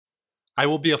I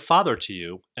will be a father to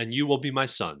you, and you will be my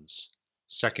sons.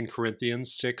 2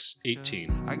 Corinthians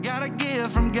 6:18. I got a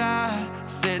gift from God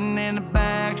sitting in the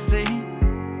backseat,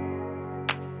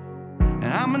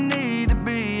 and I'm gonna need to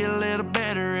be a little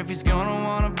better if he's gonna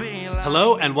want to be like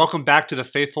Hello, me. and welcome back to the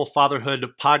Faithful Fatherhood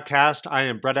podcast. I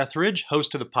am Brett Etheridge,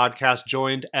 host of the podcast,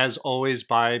 joined as always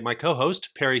by my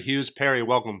co-host, Perry Hughes. Perry,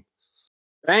 welcome.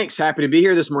 Thanks. Happy to be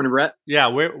here this morning, Brett. Yeah,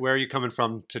 where are you coming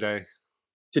from today?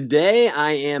 Today,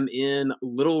 I am in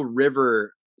Little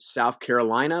River, South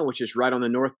Carolina, which is right on the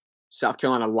North South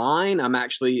Carolina line. I'm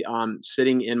actually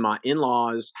sitting in my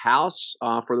in-laws' house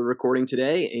for the recording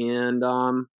today, and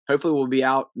hopefully we'll be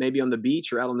out maybe on the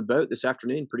beach or out on the boat this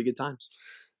afternoon. Pretty good times.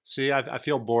 See, I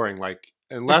feel boring. Like,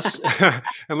 unless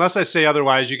unless I say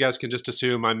otherwise, you guys can just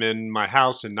assume I'm in my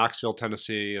house in Knoxville,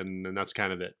 Tennessee, and that's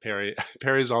kind of it.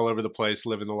 Perry's all over the place,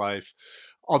 living the life.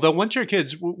 Although, once your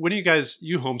kids, when do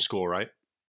you homeschool, right?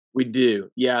 We do,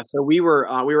 yeah. So we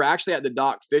were actually at the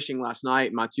dock fishing last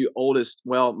night. My oldest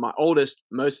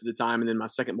most of the time, and then my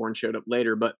second born showed up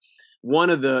later. But one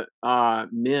of the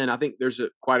men, I think there's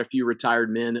quite a few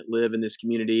retired men that live in this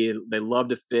community. They love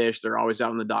to fish. They're always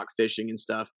out on the dock fishing and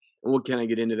stuff. And we'll kind of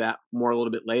get into that more a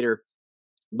little bit later.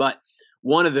 But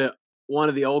one of the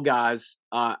old guys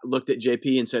looked at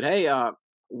JP and said, "Hey,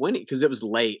 because it was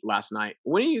late last night.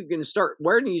 When are you going to start?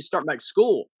 Where do you start back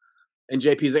school?" And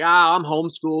JP's like, I'm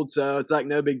homeschooled, so it's like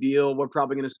no big deal. We're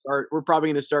probably going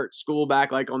to start school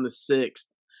back like on the 6th.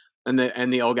 And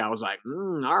the old guy was like,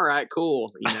 all right,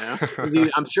 cool. You know,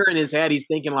 I'm sure in his head he's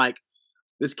thinking like,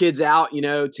 this kid's out,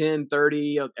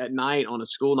 10:30 at night on a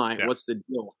school night. Yeah. What's the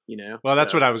deal? Well,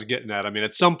 that's what I was getting at. I mean,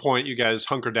 at some point you guys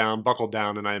hunker down, buckle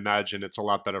down, and I imagine it's a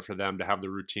lot better for them to have the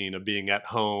routine of being at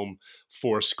home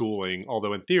for schooling.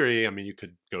 Although in theory, I mean, you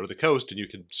could go to the coast and you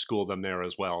could school them there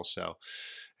as well. So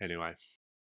anyway,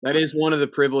 that is one of the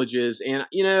privileges. And,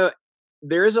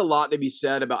 there is a lot to be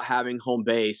said about having home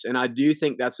base. And I do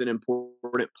think that's an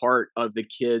important part of the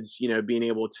kids, being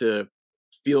able to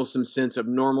feel some sense of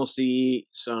normalcy,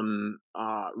 some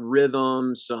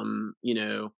rhythm, some,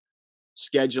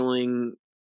 scheduling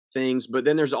things. But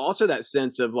then there's also that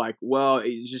sense of like, well,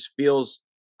 it just feels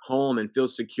home and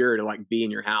feels secure to like be in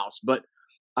your house. But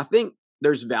I think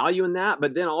there's value in that.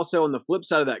 But then also on the flip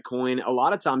side of that coin, a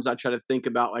lot of times I try to think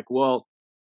about like, well,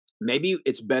 maybe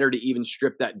it's better to even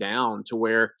strip that down to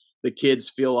where the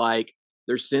kids feel like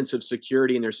their sense of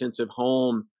security and their sense of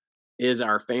home is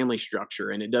our family structure.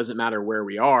 And it doesn't matter where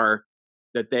we are,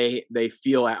 that they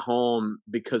feel at home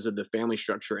because of the family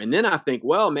structure. And then I think,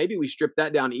 well, maybe we strip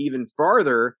that down even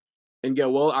farther and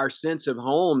go, well, our sense of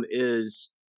home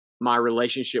is my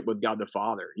relationship with God the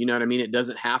Father. You know what I mean? It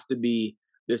doesn't have to be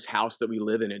this house that we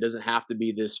live in. It doesn't have to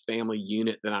be this family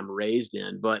unit that I'm raised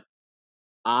in, but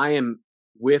I am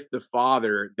with the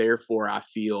Father, therefore I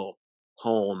feel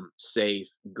home, safe,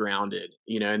 grounded,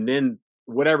 and then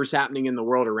whatever's happening in the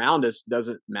world around us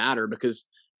doesn't matter because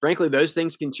frankly, those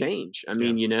things can change. I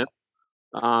mean,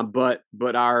 but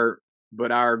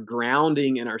our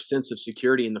grounding and our sense of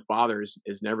security in the Father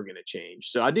is never going to change.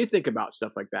 So I do think about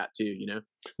stuff like that too,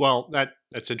 Well,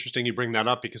 that's interesting you bring that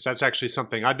up because that's actually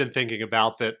something I've been thinking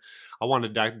about that I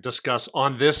wanted to discuss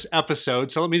on this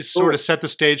episode. So let me sort of set the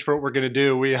stage for what we're going to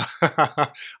do. We,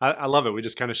 I love it. We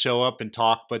just kind of show up and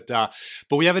talk, but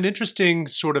we have an interesting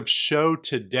sort of show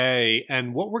today.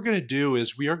 And what we're going to do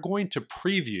is we are going to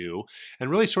preview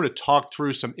and really sort of talk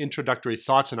through some introductory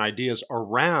thoughts and ideas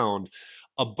around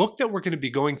a book that we're going to be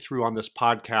going through on this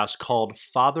podcast called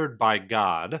Fathered by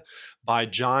God by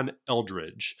John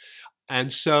Eldredge.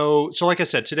 And so like I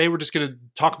said, today we're just going to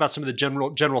talk about some of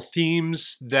the general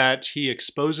themes that he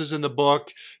exposes in the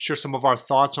book, share some of our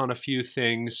thoughts on a few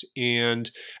things,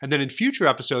 and then in future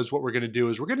episodes, what we're going to do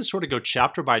is we're going to sort of go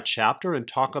chapter by chapter and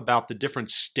talk about the different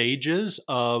stages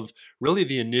of really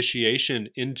the initiation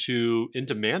into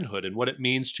manhood and what it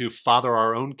means to father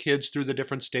our own kids through the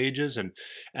different stages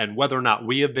and whether or not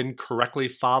we have been correctly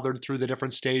fathered through the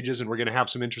different stages. And we're going to have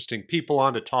some interesting people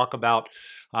on to talk about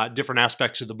different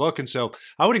aspects of the book. And so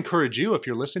I would encourage you, if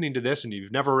you're listening to this and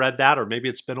you've never read that, or maybe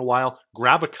it's been a while,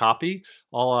 grab a copy.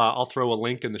 I'll throw a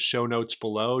link in the show notes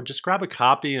below. Just grab a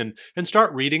copy and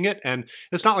start reading it. And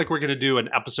it's not like we're going to do an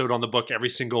episode on the book every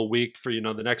single week for,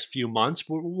 the next few months.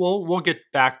 We'll get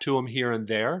back to them here and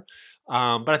there.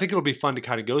 But I think it'll be fun to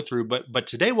kind of go through. But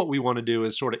today what we want to do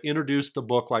is sort of introduce the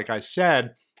book, like I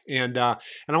said, and I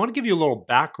want to give you a little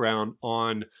background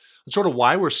on sort of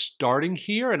why we're starting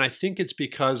here. And I think it's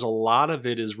because a lot of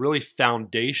it is really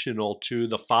foundational to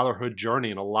the fatherhood journey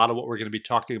and a lot of what we're going to be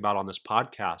talking about on this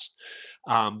podcast.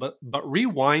 But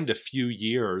rewind a few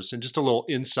years and just a little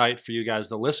insight for you guys,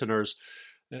 the listeners.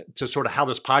 to sort of how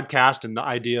this podcast and the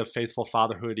idea of faithful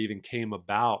fatherhood even came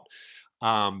about.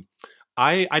 Um,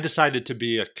 I decided to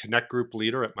be a connect group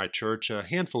leader at my church a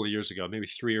handful of years ago, maybe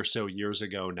 3 or so years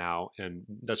ago now, and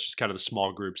that's just kind of the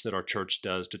small groups that our church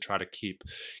does to try to keep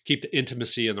the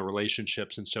intimacy and the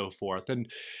relationships and so forth. And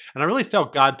I really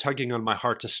felt God tugging on my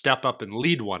heart to step up and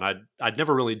lead one. I'd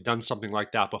never really done something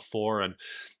like that before, and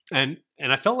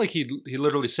I felt like he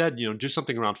literally said, do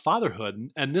something around fatherhood.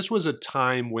 And this was a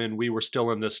time when we were still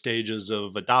in the stages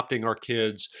of adopting our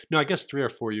kids. No, I guess 3 or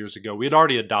 4 years ago we had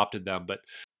already adopted them, but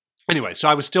anyway, so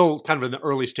I was still kind of in the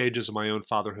early stages of my own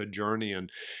fatherhood journey, and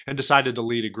decided to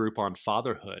lead a group on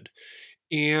fatherhood.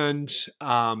 And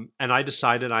I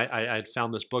decided I had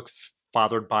found this book,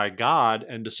 Fathered by God,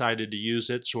 and decided to use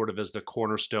it sort of as the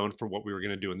cornerstone for what we were going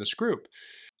to do in this group.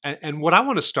 And what I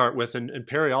want to start with, and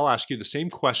Perry, I'll ask you the same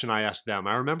question I asked them.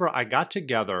 I remember I got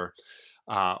together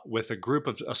with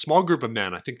a small group of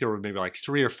men. I think there were maybe like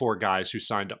 3 or 4 guys who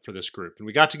signed up for this group. And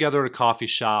we got together at a coffee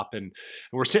shop, and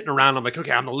we're sitting around. I'm like,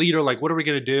 okay, I'm the leader. Like, what are we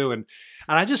going to do? And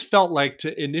I just felt like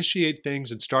to initiate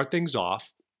things and start things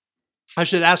off, I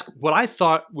should ask what I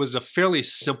thought was a fairly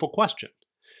simple question.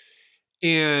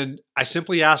 And I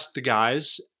simply asked the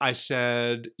guys, I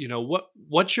said,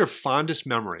 what's your fondest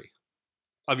memory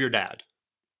of your dad?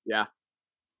 Yeah.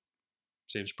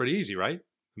 Seems pretty easy, right?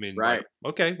 I mean, right.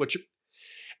 Like, okay,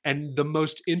 and the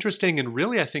most interesting and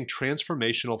really, I think,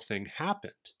 transformational thing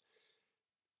happened.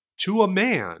 To a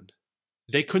man,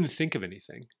 they couldn't think of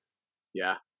anything.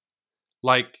 Yeah.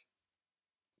 Like,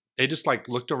 they just like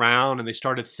looked around and they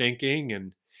started thinking,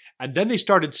 and then they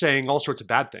started saying all sorts of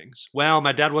bad things. Well,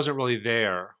 my dad wasn't really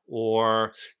there,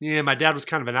 or yeah, my dad was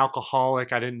kind of an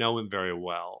alcoholic. I didn't know him very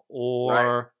well,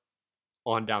 or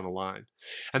on down the line.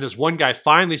 And this one guy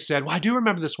finally said, well, I do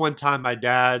remember this one time my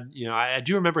dad, I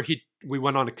do remember we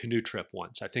went on a canoe trip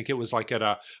once. I think it was like at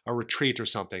a retreat or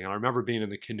something. And I remember being in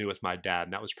the canoe with my dad,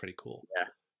 and that was pretty cool. Yeah.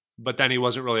 But then he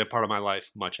wasn't really a part of my life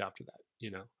much after that,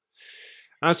 And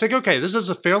I was like, okay, this is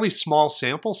a fairly small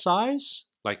sample size,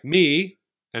 like me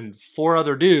and 4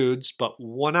 other dudes, but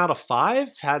 1 out of 5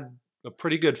 had a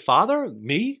pretty good father,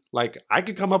 me. Like, I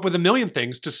could come up with a million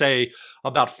things to say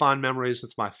about fond memories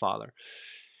with my father.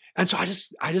 And so I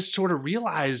just sort of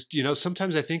realized,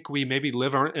 sometimes I think we maybe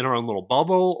live in our own little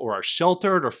bubble, or are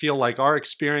sheltered, or feel like our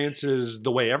experience is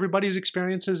the way everybody's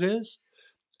experiences is.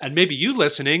 And maybe you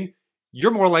listening,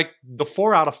 you're more like the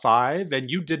 4 out of 5,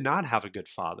 and you did not have a good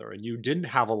father, and you didn't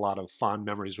have a lot of fond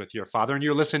memories with your father. And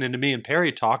you're listening to me and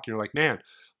Perry talk, and you're like, man,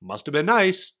 must have been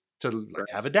nice to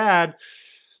have a dad.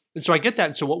 And so I get that.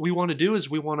 And so what we want to do is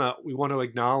we want to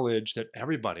acknowledge that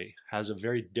everybody has a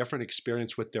very different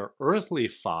experience with their earthly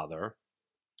father,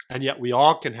 and yet we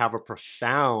all can have a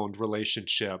profound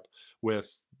relationship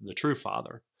with the true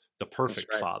father, the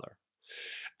perfect father.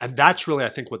 And that's really, I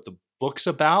think, what the book's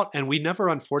about. And we never,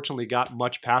 unfortunately, got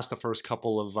much past the first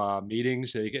couple of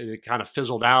meetings. They kind of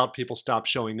fizzled out. People stopped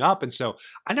showing up. And so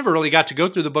I never really got to go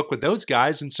through the book with those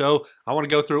guys. And so I want to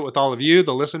go through it with all of you,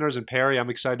 the listeners, and Perry.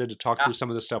 I'm excited to talk through some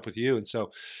of this stuff with you. And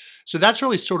so that's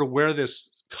really sort of where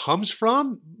this comes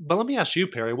from. But let me ask you,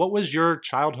 Perry, what was your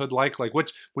childhood like? Like,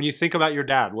 when you think about your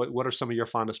dad, what are some of your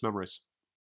fondest memories?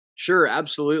 Sure,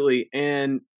 absolutely.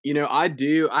 And,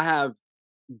 I have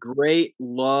great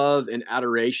love and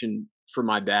adoration for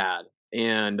my dad.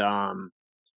 And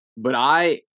but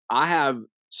I have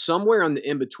somewhere on the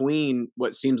in between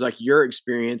what seems like your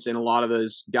experience and a lot of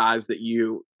those guys that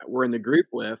you were in the group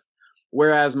with.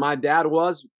 Whereas my dad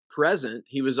was present,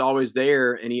 he was always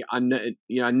there, and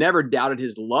I never doubted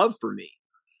his love for me.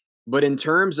 But in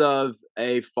terms of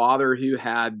a father who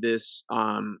had this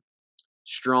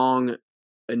strong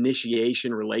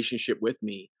initiation relationship with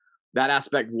me, that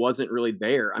aspect wasn't really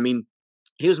there. I mean,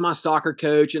 he was my soccer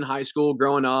coach in high school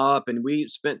growing up, and we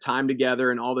spent time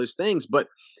together and all those things. But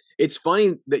it's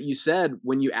funny that you said,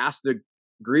 when you asked the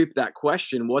group that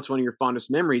question, what's one of your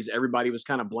fondest memories? Everybody was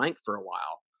kind of blank for a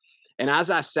while. And as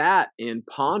I sat and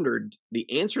pondered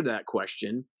the answer to that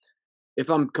question, if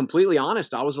I'm completely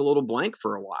honest, I was a little blank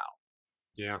for a while.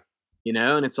 Yeah.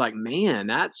 And it's like, man,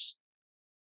 that's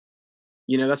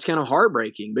kind of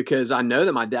heartbreaking, because I know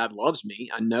that my dad loves me.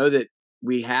 I know that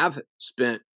we have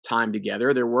spent time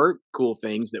together. There were cool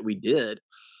things that we did.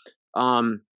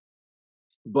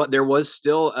 But there was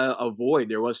still a void.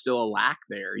 There was still a lack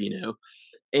there,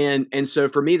 And so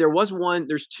for me,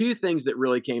 there's 2 things that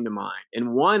really came to mind.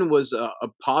 And one was a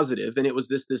positive, and it was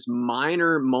this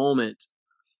minor moment.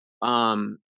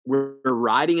 We're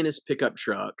riding in his pickup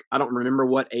truck. I don't remember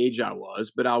what age I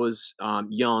was, but I was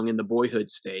young in the boyhood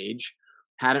stage.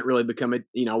 Hadn't really become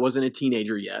I wasn't a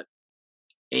teenager yet.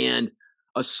 And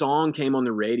a song came on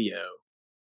the radio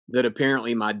that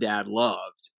apparently my dad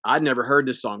loved. I'd never heard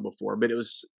this song before, but it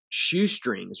was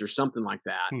Shoestrings or something like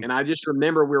that. Hmm. And I just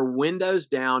remember we were windows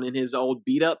down in his old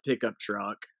beat up pickup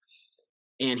truck,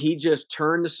 and he just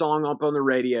turned the song up on the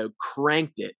radio,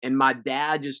 cranked it, and my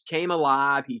dad just came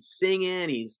alive. He's singing,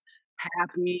 he's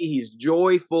happy, he's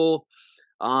joyful.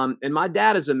 And my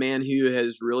dad is a man who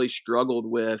has really struggled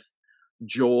with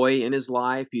joy in his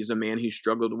life. He's a man who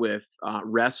struggled with,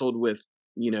 wrestled with,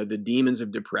 the demons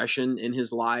of depression in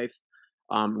his life,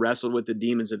 wrestled with the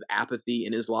demons of apathy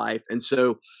in his life. And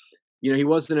so, he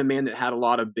wasn't a man that had a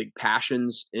lot of big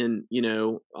passions. And,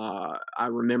 I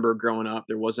remember growing up,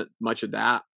 there wasn't much of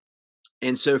that.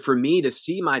 And so for me to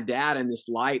see my dad in this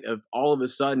light of all of a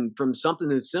sudden from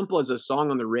something as simple as a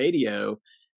song on the radio,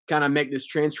 kind of make this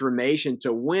transformation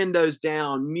to windows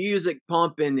down, music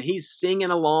pumping, he's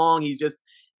singing along, he's just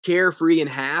carefree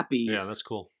and happy. Yeah, that's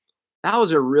cool. That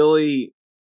was a really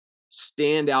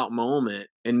standout moment.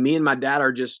 And me and my dad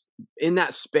are just in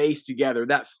that space together,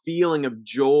 that feeling of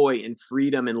joy and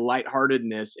freedom and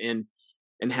lightheartedness and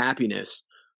happiness.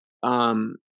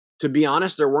 To be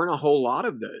honest, there weren't a whole lot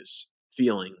of those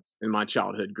feelings in my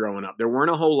childhood growing up. There weren't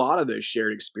a whole lot of those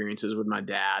shared experiences with my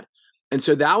dad. And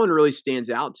so that one really stands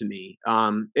out to me.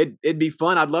 It'd be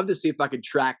fun. I'd love to see if I could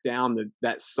track down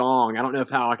that song. I don't know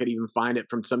how I could even find it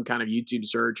from some kind of YouTube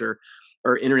search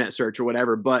or internet search or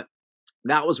whatever, but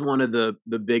that was one of the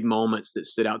big moments that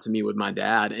stood out to me with my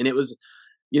dad. And it was,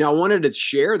 I wanted to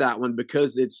share that one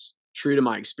because it's true to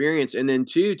my experience. And then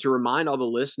two, to remind all the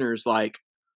listeners, like,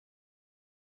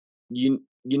 you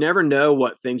never know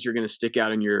what things are going to stick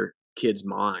out in your kids'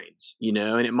 minds,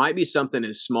 and it might be something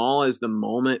as small as the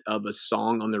moment of a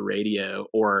song on the radio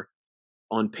or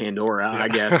on Pandora. Yeah. I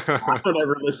guess I don't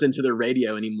ever listen to the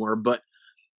radio anymore, but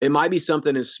it might be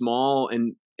something as small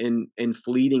and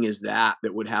fleeting as that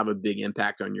would have a big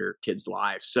impact on your kid's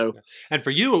life. So, and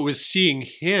for you, it was seeing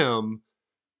him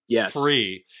yes,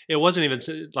 free. It wasn't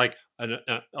even like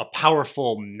a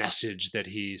powerful message that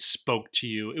he spoke to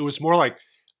you. It was more like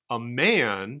a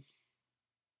man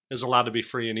is allowed to be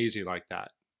free and easy like that.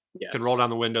 yes, Can roll down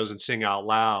the windows and sing out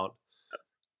loud.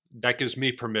 That gives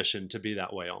me permission to be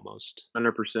that way almost.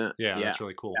 100%. Yeah, that's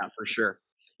really cool. Yeah, for sure.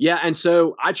 Yeah, and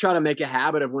so I try to make a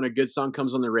habit of when a good song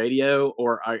comes on the radio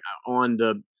or on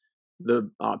the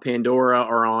Pandora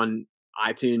or on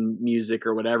iTunes Music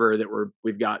or whatever that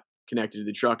we've got connected to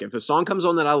the truck. If a song comes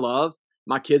on that I love,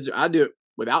 I do it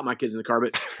without my kids in the car,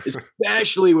 but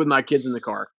especially with my kids in the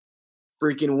car.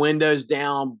 Freaking windows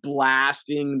down,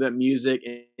 blasting the music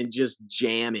and just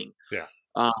jamming. Yeah.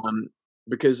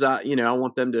 Because I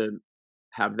want them to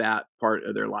have that part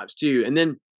of their lives too. And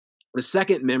then the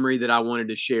second memory that I wanted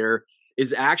to share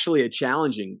is actually a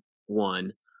challenging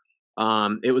one.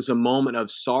 It was a moment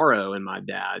of sorrow in my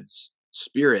dad's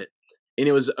spirit, and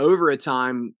it was over a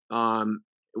time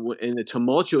in a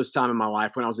tumultuous time in my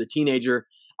life when I was a teenager.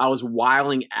 I was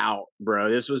wiling out,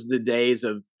 bro. This was the days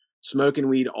of smoking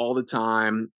weed all the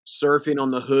time, surfing on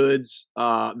the hoods,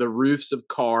 the roofs of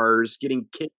cars, getting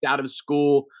kicked out of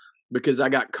school because I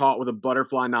got caught with a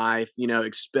butterfly knife,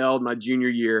 expelled my junior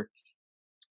year,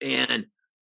 and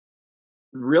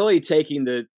really taking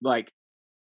the,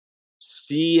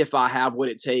 see if I have what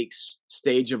it takes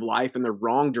stage of life in the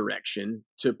wrong direction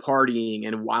to partying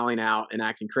and wiling out and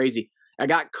acting crazy. I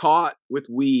got caught with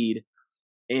weed.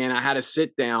 And I had to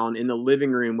sit down in the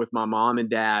living room with my mom and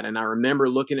dad. And I remember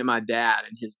looking at my dad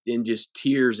and just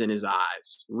tears in his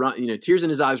eyes, tears in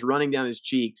his eyes running down his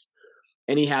cheeks.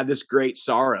 And he had this great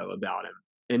sorrow about him.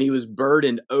 And he was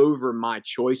burdened over my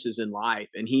choices in life.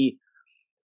 And he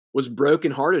was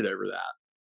brokenhearted over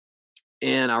that.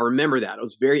 And I remember that. It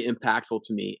was very impactful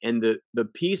to me. And the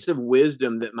piece of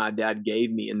wisdom that my dad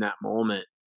gave me in that moment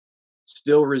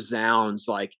still resounds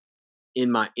like in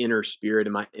my inner spirit,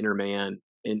 in my inner man.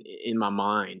 In my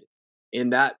mind.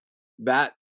 And that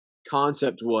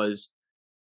concept was,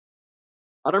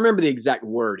 I don't remember the exact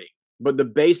wording, but the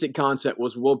basic concept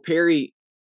was, well, Perry,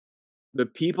 the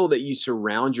people that you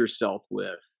surround yourself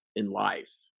with in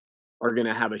life are going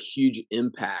to have a huge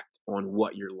impact on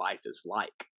what your life is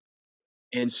like.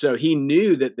 And so he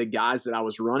knew that the guys that I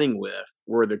was running with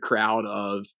were the crowd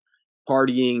of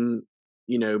partying,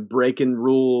 breaking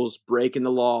rules, breaking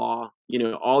the law,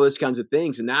 all those kinds of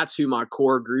things. And that's who my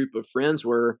core group of friends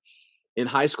were in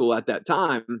high school at that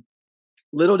time.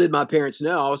 Little did my parents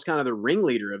know I was kind of the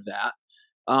ringleader of that.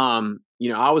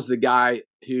 I was the guy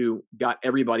who got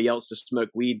everybody else to smoke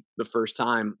weed the first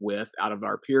time out of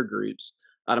our peer groups,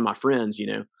 out of my friends,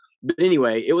 But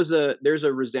anyway, there's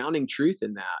a resounding truth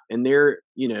in that. And there,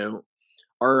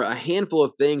 are a handful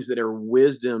of things that are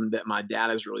wisdom that my dad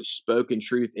has really spoken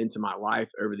truth into my life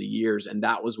over the years. And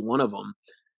that was one of them.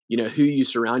 who you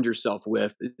surround yourself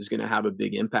with is going to have a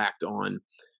big impact on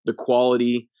the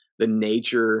quality, the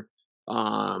nature,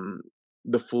 um,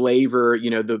 the flavor,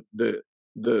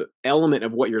 the element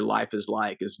of what your life is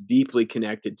like is deeply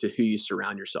connected to who you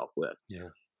surround yourself with. Yeah.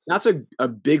 That's a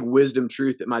big wisdom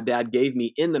truth that my dad gave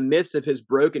me in the midst of his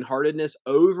brokenheartedness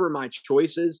over my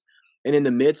choices and in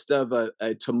the midst of a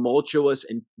tumultuous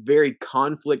and very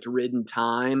conflict ridden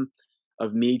time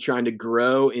of me trying to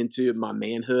grow into my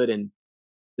manhood and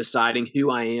deciding who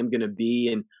I am going to be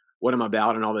and what I'm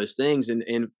about and all those things. And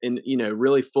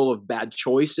really full of bad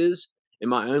choices in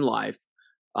my own life.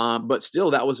 But still,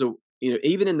 that was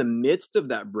even in the midst of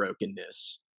that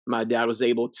brokenness, my dad was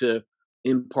able to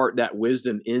impart that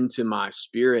wisdom into my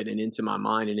spirit and into my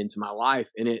mind and into my life.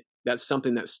 And that's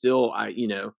something that still I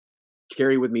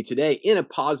carry with me today in a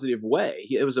positive way.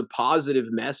 It was a positive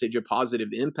message, a positive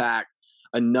impact,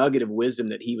 a nugget of wisdom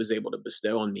that he was able to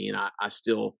bestow on me. And I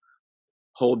still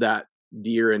hold that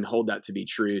dear and hold that to be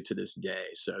true to this day.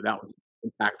 So that was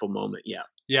an impactful moment. Yeah.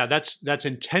 Yeah, that's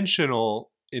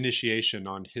intentional initiation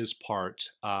on his part.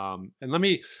 And let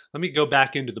me go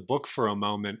back into the book for a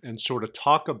moment and sort of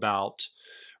talk about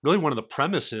really one of the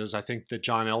premises I think that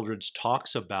John Eldredge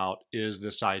talks about is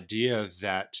this idea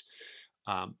that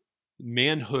um,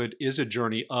 manhood is a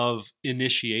journey of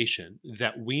initiation,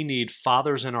 that we need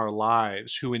fathers in our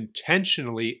lives who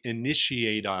intentionally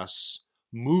initiate us,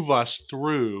 move us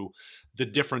through the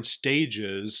different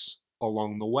stages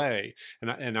along the way.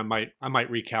 And I might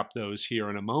recap those here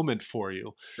in a moment for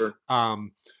you. Sure.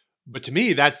 But to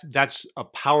me, that's a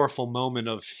powerful moment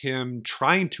of him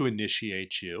trying to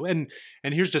initiate you. And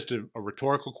here's just a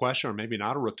rhetorical question, or maybe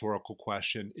not a rhetorical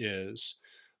question, is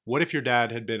what if your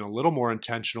dad had been a little more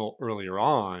intentional earlier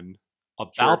on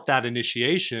about Sure. that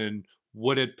initiation?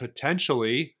 Would it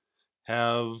potentially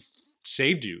have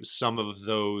saved you some of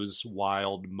those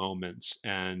wild moments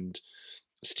and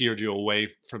steered you away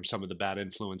from some of the bad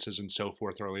influences and so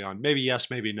forth early on? Maybe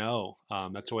yes, maybe no.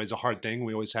 That's always a hard thing.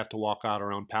 We always have to walk out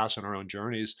our own paths and our own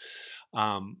journeys.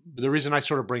 But the reason I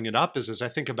sort of bring it up is as I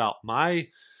think about my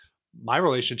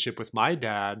relationship with my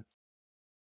dad,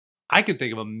 I can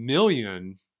think of a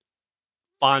million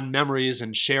fond memories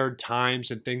and shared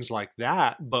times and things like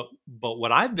that. But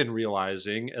what I've been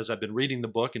realizing as I've been reading the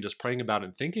book and just praying about it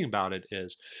and thinking about it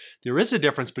is there is a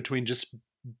difference between just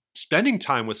spending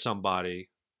time with somebody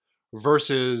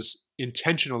versus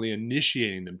intentionally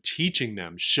initiating them, teaching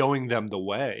them, showing them the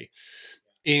way.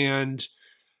 And,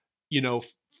 you know,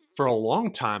 for a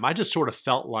long time, I just sort of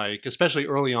felt like, especially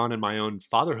early on in my own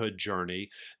fatherhood journey,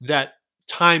 that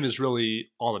time is really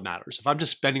all that matters. If I'm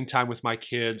just spending time with my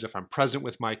kids, if I'm present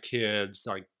with my kids,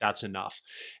 like that's enough.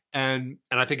 And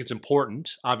I think it's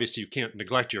important. Obviously, you can't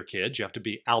neglect your kids. You have to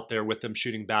be out there with them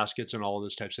shooting baskets and all of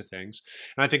those types of things.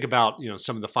 And I think about,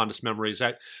 some of the fondest memories.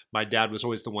 My dad was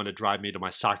always the one to drive me to my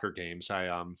soccer games.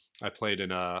 I played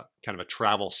in a kind of a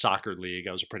travel soccer league.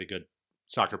 I was a pretty good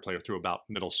soccer player through about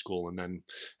middle school, and then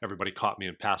everybody caught me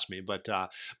and passed me. But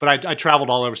I traveled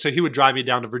all over. So he would drive me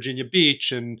down to Virginia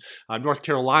Beach and North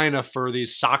Carolina for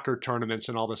these soccer tournaments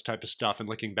and all this type of stuff. And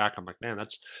looking back, I'm like, man,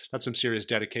 that's some serious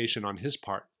dedication on his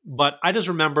part. But I just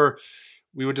remember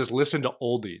we would just listen to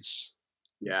oldies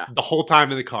Yeah. the whole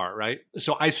time in the car, right?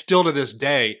 So I still to this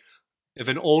day, if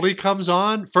an oldie comes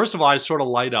on, first of all, I sort of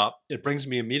light up. It brings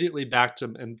me immediately back to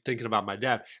and thinking about my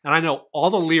dad. And I know all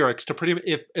the lyrics to pretty much,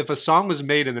 if a song was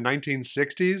made in the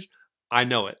 1960s, I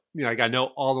know it. I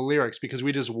know all the lyrics because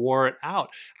we just wore it out.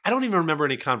 I don't even remember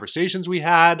any conversations we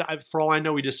had. For all I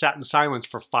know, we just sat in silence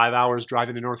for 5 hours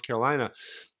driving to North Carolina.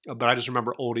 But I just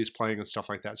remember oldies playing and stuff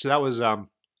like that. So that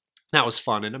was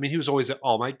fun. And I mean, he was always at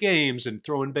all my games and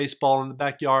throwing baseball in the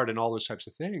backyard and all those types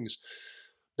of things.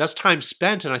 That's time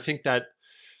spent. And I think that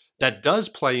does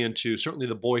play into certainly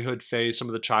the boyhood phase, some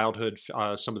of the childhood,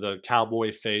 some of the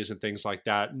cowboy phase and things like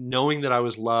that. Knowing that I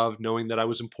was loved, knowing that I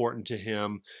was important to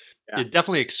him, It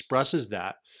definitely expresses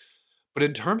that. But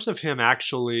in terms of him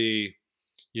actually,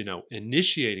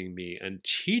 initiating me and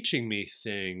teaching me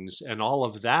things and all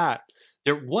of that,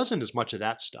 there wasn't as much of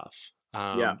that stuff.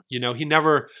 He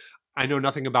never. I know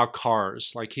nothing about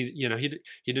cars. Like he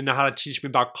didn't know how to teach me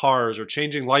about cars or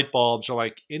changing light bulbs or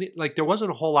there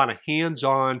wasn't a whole lot of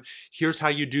hands-on. Here's how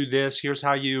you do this. Here's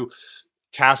how you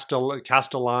cast a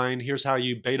line. Here's how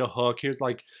you bait a hook. Here's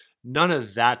none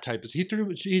of that type of.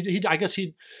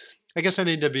 I guess I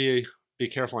need to be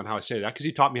careful on how I say that because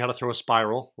he taught me how to throw a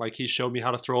spiral. Like he showed me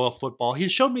how to throw a football. He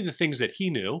showed me the things that he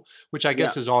knew, which I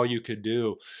guess is all you could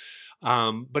do.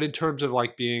 But in terms of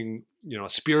being, a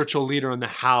spiritual leader in the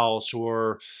house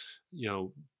or,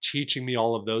 teaching me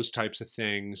all of those types of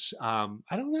things, I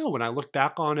don't know. When I look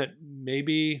back on it,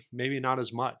 maybe not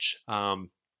as much.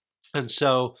 And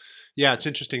so, yeah, it's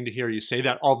interesting to hear you say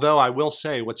that. Although I will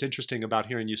say what's interesting about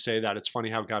hearing you say that, it's funny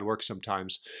how God works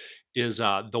sometimes, is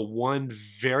the one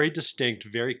very distinct,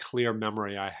 very clear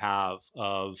memory I have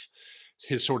of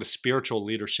his sort of spiritual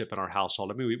leadership in our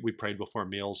household. I mean, we prayed before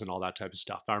meals and all that type of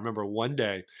stuff. I remember one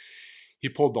day he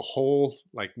pulled the whole,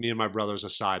 like me and my brothers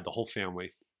aside, the whole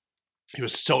family. He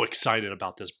was so excited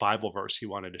about this Bible verse he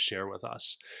wanted to share with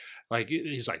us. Like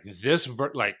he's like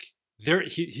like there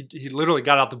he literally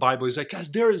got out the Bible. He's like, guys,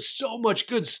 there is so much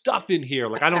good stuff in here.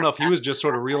 Like I don't know if he was just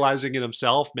sort of realizing it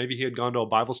himself. Maybe he had gone to a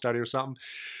Bible study or something.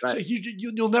 So Right.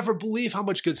 you'll never believe how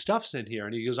much good stuff's in here.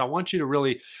 And he goes, I want you to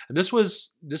really. And this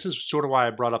is sort of why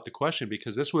I brought up the question,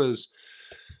 because this was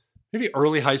maybe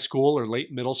early high school or late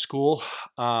middle school.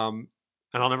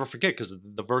 And I'll never forget because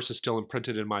the verse is still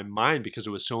imprinted in my mind because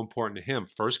it was so important to him.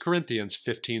 1 Corinthians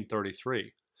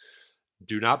 15:33.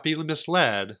 Do not be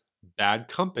misled. Bad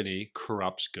company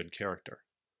corrupts good character.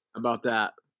 About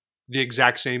that. The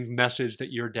exact same message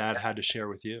that your dad had to share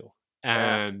with you.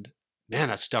 Yeah. And man,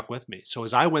 that stuck with me. So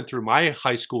as I went through my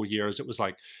high school years, it was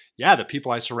like, yeah, the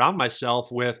people I surround myself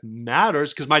with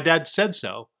matters because my dad said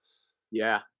so,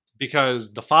 Yeah.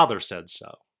 because the father said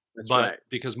so. That's But right.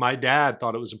 because my dad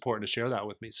thought it was important to share that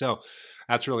with me. So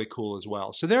that's really cool as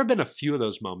well. So there have been a few of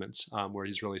those moments where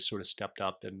he's really sort of stepped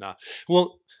up. And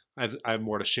well, I have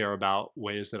more to share about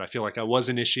ways that I feel like I was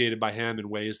initiated by him, and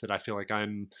ways that I feel like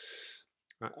I'm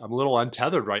a little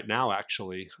untethered right now,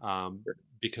 actually,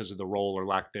 because of the role or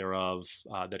lack thereof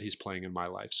that he's playing in my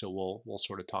life. So we'll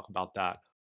sort of talk about that.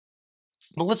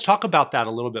 Well, let's talk about that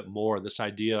a little bit more. This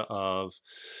idea of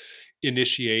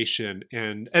initiation,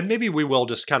 and maybe we will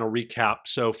just kind of recap.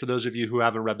 So for those of you who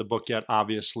haven't read the book yet,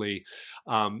 obviously,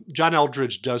 John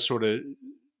Eldredge does sort of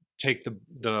take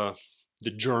the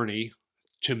journey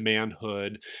to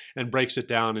manhood and breaks it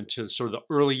down into sort of the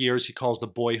early years he calls the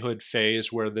boyhood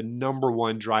phase, where the number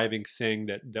one driving thing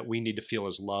that we need to feel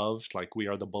is loved, like we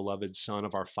are the beloved son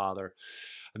of our Father.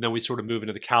 And then we sort of move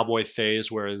into the cowboy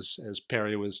phase, where, as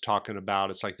Perry was talking about,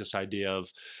 it's like this idea of,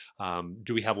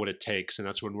 do we have what it takes? And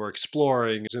that's when we're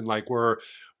exploring, and like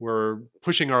we're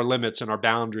pushing our limits and our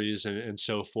boundaries and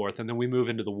so forth. And then we move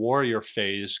into the warrior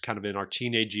phase, kind of in our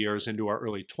teenage years into our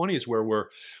early 20s, where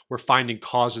we're finding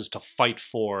causes to fight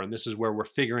for. And this is where we're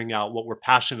figuring out what we're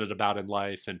passionate about in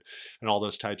life and all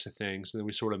those types of things. And then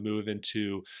we sort of move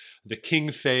into the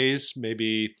king phase,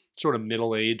 maybe sort of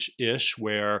middle age-ish,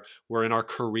 where we're in our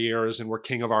careers and we're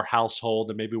king of our household,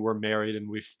 and maybe we're married and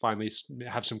we finally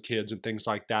have some kids and things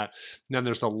like that. And then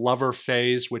there's the lover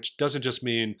phase, which doesn't just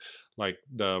mean like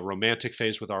the romantic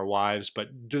phase with our wives, but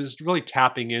just really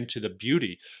tapping into the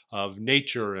beauty of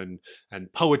nature and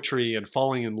poetry and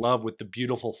falling in love with the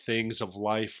beautiful things of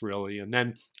life, really. And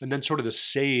then sort of the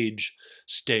sage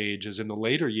stage is in the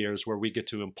later years, where we get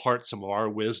to impart some of our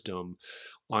wisdom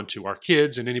onto our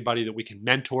kids and anybody that we can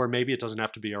mentor. Maybe it doesn't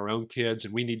have to be our own kids,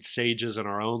 and we need sages in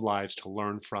our own lives to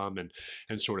learn from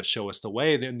and sort of show us the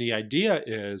way. Then the idea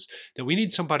is that we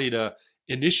need somebody to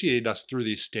initiate us through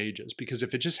these stages, because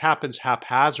if it just happens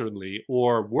haphazardly,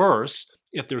 or worse,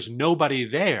 if there's nobody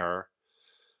there,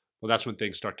 well, that's when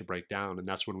things start to break down, and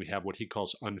that's when we have what he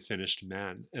calls unfinished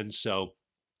men. And so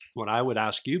what I would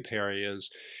ask you, Perry, is,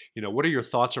 what are your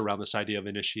thoughts around this idea of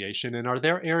initiation? And are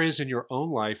there areas in your own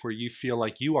life where you feel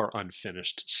like you are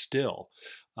unfinished still?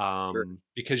 Sure.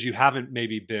 Because you haven't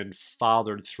maybe been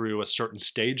fathered through a certain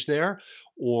stage there,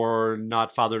 or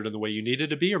not fathered in the way you needed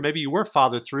to be, or maybe you were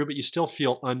fathered through, but you still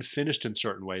feel unfinished in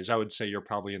certain ways. I would say you're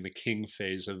probably in the king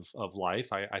phase of life.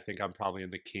 I think I'm probably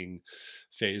in the king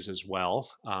phase as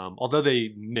well. Although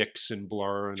they mix and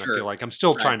blur, and I Sure. feel like I'm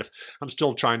still Right.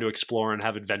 trying to explore and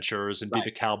have adventures and be Right.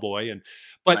 the cowboy.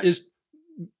 But Right.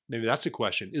 maybe that's a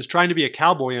question. Is trying to be a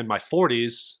cowboy in my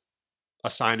 40s a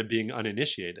sign of being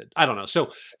uninitiated? I don't know.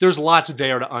 So there's lots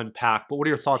there to unpack, but what are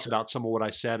your thoughts Sure. about some of what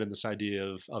I said and this idea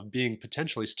of being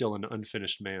potentially still an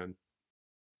unfinished man?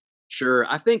 Sure.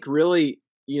 I think really,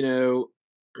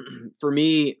 for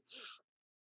me,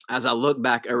 as I look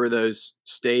back over those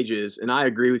stages, and I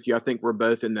agree with you, I think we're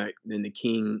both in the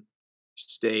king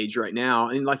stage right now.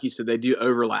 And like you said, they do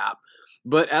overlap.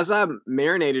 But as I'm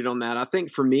marinated on that, I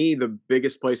think for me, the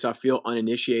biggest place I feel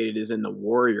uninitiated is in the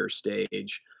warrior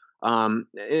stage. And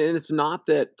it's not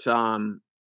that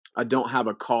I don't have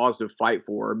a cause to fight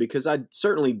for, because I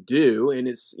certainly do. And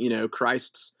it's,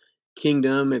 Christ's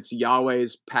kingdom, it's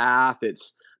Yahweh's path,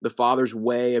 it's the Father's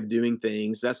way of doing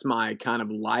things. That's my kind of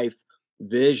life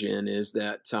vision, is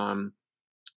that,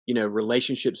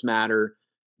 relationships matter,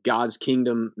 God's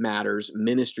kingdom matters,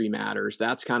 ministry matters.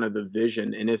 That's kind of the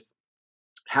vision. And if,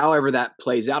 however that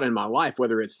plays out in my life,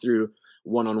 whether it's through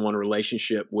one-on-one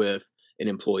relationship with an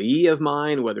employee of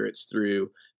mine, whether it's through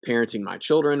parenting my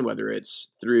children, whether it's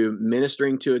through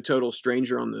ministering to a total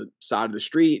stranger on the side of the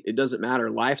street. It doesn't matter.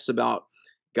 Life's about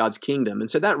God's kingdom. And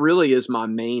so that really is my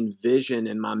main vision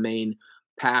and my main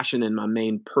passion and my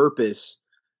main purpose,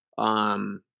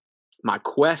 my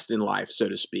quest in life, so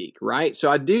to speak. Right.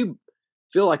 So I do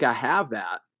feel like I have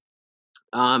that.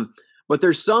 But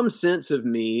there's some sense of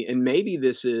me, and maybe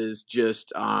this is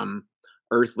just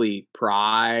earthly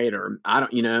pride, or I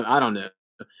don't know.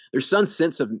 There's some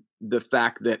sense of the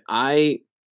fact that I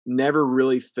never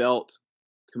really felt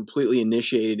completely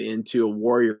initiated into a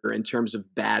warrior in terms of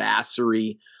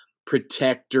badassery,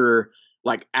 protector,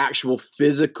 like actual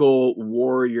physical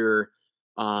warrior,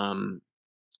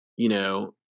 you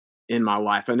know, in my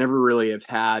life. I never really have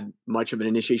had much of an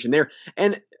initiation there.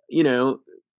 And,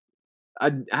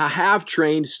 I have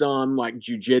trained some like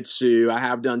jujitsu. I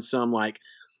have done some like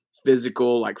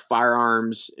physical, like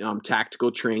firearms,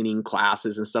 tactical training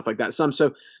classes and stuff like that.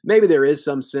 So maybe there is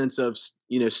some sense of,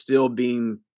 still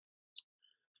being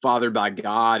fathered by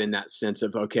God in that sense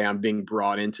of, okay, I'm being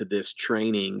brought into this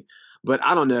training. But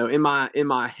I don't know, in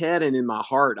my head and in my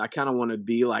heart, I kind of want to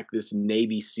be like this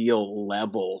Navy SEAL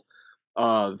level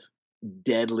of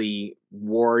deadly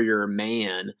warrior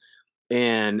man.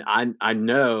 And I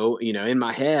know, in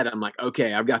my head, I'm like,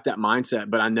 okay, I've got that mindset,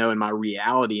 but I know in my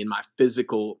reality, in my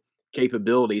physical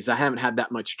capabilities, I haven't had that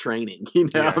much training.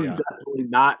 Yeah, I'm yeah. definitely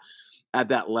not at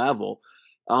that level.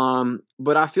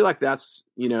 But I feel like that's,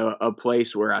 a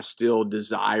place where I still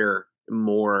desire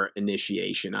more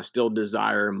initiation. I still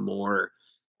desire more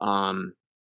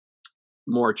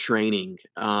training.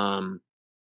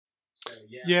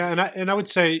 Yeah, and I would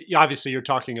say, yeah, obviously you're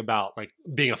talking about like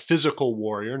being a physical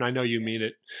warrior, and I know you mean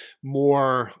it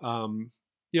more,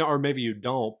 or maybe you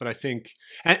don't, but I think,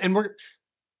 and we're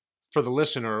for the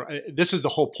listener, this is the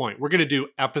whole point. We're going to do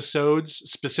episodes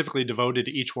specifically devoted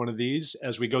to each one of these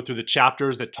as we go through the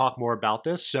chapters that talk more about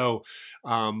this. So,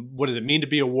 what does it mean to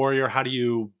be a warrior? How do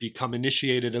you become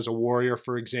initiated as a warrior,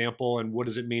 for example? And what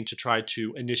does it mean to try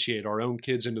to initiate our own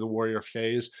kids into the warrior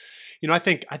phase? I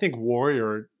think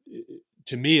warrior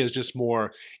to me is just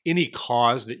more any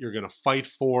cause that you're going to fight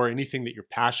for, anything that you're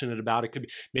passionate about. It could be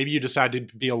maybe you decided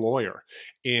to be a lawyer,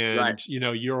 Right. and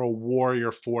you're a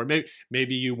warrior for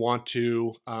maybe you want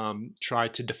to try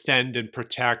to defend and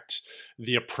protect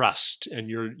the oppressed, and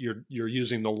you're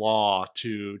using the law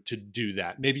to do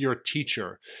that. Maybe you're a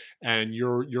teacher, and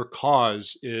your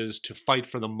cause is to fight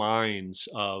for the minds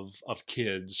of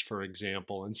kids, for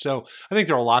example. And so I think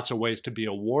there are lots of ways to be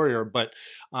a warrior, but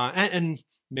and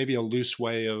maybe a loose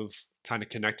way of kind of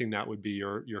connecting that would be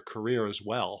your career as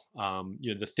well.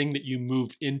 The thing that you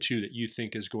move into that you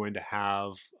think is going to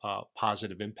have a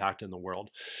positive impact in the world.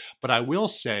 But I will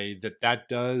say that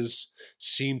does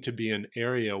seem to be an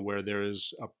area where there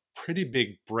is a pretty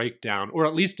big breakdown, or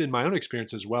at least in my own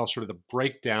experience as well, sort of the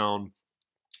breakdown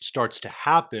starts to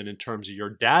happen in terms of your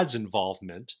dad's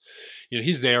involvement.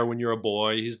 He's there when you're a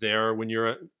boy, he's there when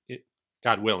you're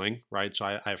God willing, right? So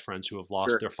I have friends who have lost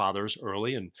Sure. their fathers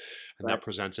early, and Right. that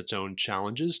presents its own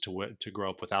challenges to grow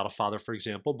up without a father, for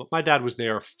example. But my dad was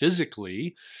there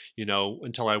physically,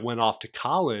 until I went off to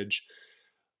college.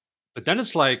 But then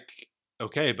it's like,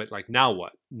 okay, but like now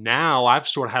what? Now I've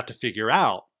sort of have to figure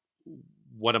out,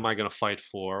 what am I going to fight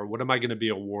for? What am I going to be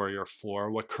a warrior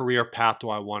for? What career path do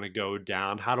I want to go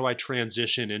down? How do I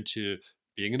transition into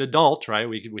being an adult, right?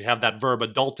 We have that verb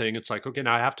adulting. It's like, okay,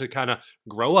 now I have to kind of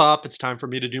grow up. It's time for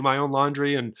me to do my own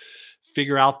laundry and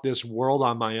figure out this world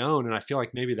on my own. And I feel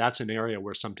like maybe that's an area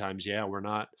where sometimes, yeah, we're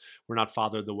not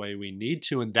fathered the way we need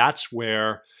to. And that's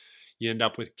where you end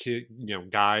up with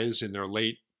guys in their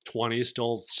late 20s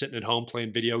still sitting at home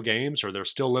playing video games, or they're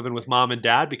still living with mom and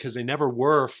dad because they never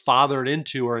were fathered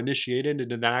into or initiated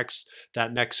into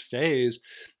that next phase.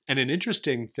 And an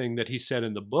interesting thing that he said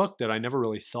in the book that I never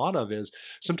really thought of is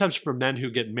sometimes for men who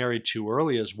get married too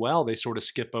early as well, they sort of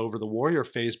skip over the warrior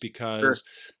phase because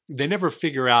they never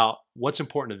figure out what's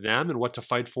important to them and what to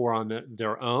fight for on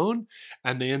their own.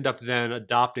 And they end up then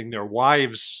adopting their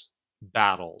wives'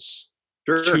 battles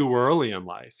Sure. too early in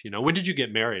life. When did you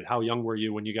get married? How young were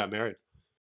you when you got married?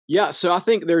 Yeah, so I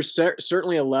think there's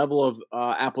certainly a level of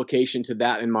application to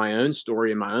that in my own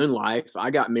story, in my own life. I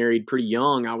got married pretty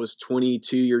young. I was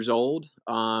 22 years old,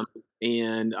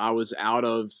 and I was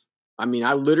I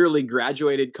literally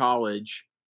graduated college,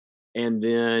 and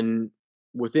then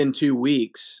within 2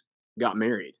 weeks got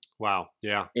married. Wow.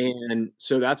 Yeah. And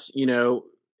so that's,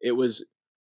 it was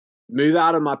move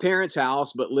out of my parents'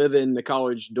 house, but live in the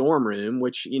college dorm room,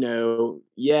 which,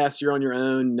 yes, you're on your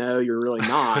own. No, you're really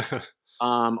not.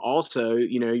 Also,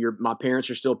 my parents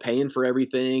are still paying for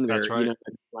everything. That's They're, right.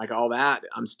 like all that.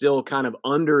 I'm still kind of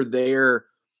under their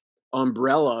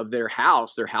umbrella of their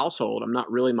house, their household. I'm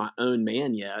not really my own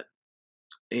man yet.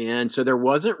 And so there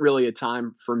wasn't really a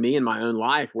time for me in my own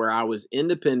life where I was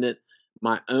independent,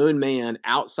 my own man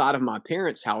outside of my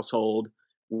parents' household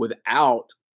without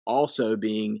also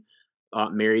being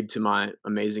married to my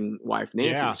amazing wife,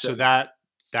 Nancy. Yeah. So, So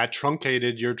that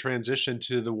truncated your transition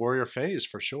to the warrior phase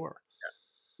for sure.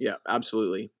 yeah,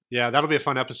 absolutely. Yeah, that'll be a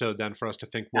fun episode then for us to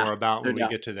think Yeah, more about no when we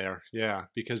doubt. get to there. Yeah,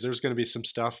 because there's going to be some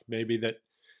stuff maybe that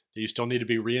you still need to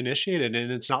be reinitiated,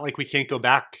 and it's not like we can't go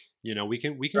back.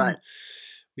 Right.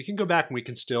 We can go back and we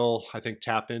can still, I think,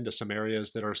 tap into some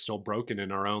areas that are still broken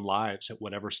in our own lives at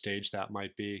whatever stage that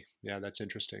might be. Yeah, that's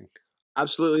interesting.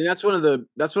 Absolutely. And that's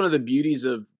one of the beauties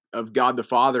of God the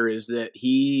Father is that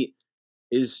he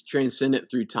is transcendent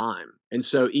through time. And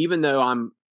so even though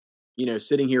I'm,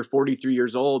 sitting here 43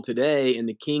 years old today in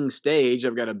the king stage,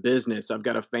 I've got a business, I've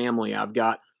got a family, I've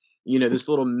got, this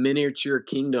little miniature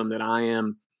kingdom that I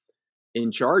am in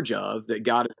charge of that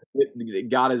God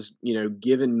has,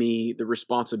 given me the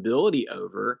responsibility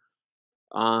over.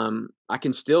 I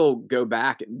can still go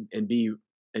back and be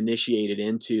initiated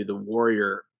into the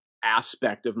warrior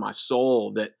aspect of my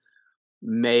soul that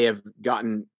may have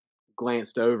gotten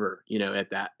glanced over, at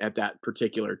that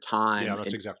particular Yeah, time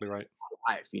that's in exactly right.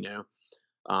 my life.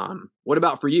 What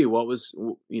about for you? What was,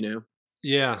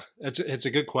 Yeah, it's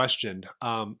a good question.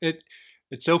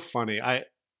 It's so funny. I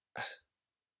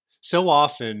so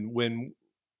often when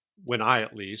I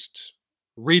at least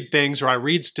read things or I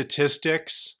read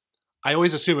statistics, I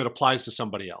always assume it applies to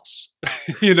somebody else.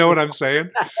 You know what I'm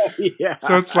saying? So yeah,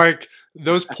 it's like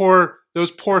those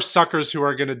poor suckers who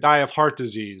are going to die of heart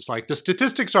disease. Like the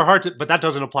statistics are but that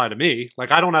doesn't apply to me.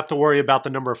 Like I don't have to worry about the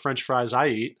number of French fries I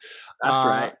eat. that's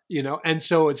right. And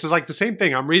so it's just like the same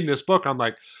thing. I'm reading this book. I'm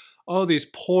like, oh, these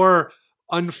poor,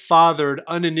 unfathered,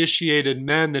 uninitiated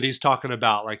men that he's talking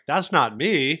about. Like that's not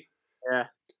me. Yeah,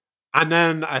 And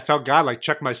then I felt God like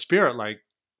check my spirit. Like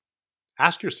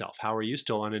ask yourself, how are you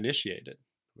still uninitiated?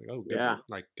 Like, oh, good, yeah,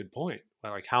 good point.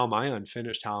 Like, how am I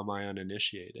unfinished? How am I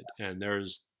uninitiated? And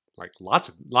there's like lots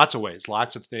of ways,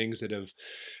 lots of things that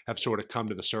have sort of come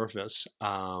to the surface.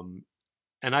 And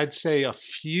I'd say a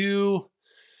few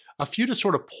to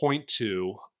sort of point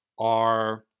to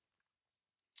are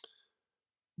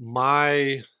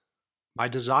my my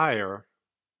desire,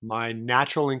 my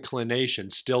natural inclination,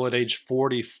 still at age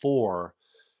 44,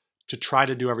 to try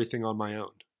to do everything on my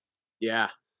own. yeah,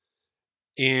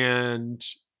 And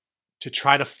to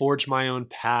try to forge my own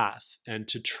path and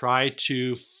to try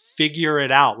to figure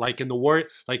it out like in the war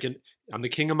like in I'm the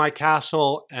king of my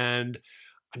castle and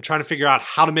I'm trying to figure out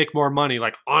how to make more money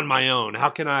like on my own. How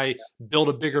can I build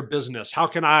a bigger business? How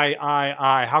can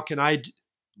how can mhm,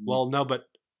 well no, but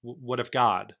what if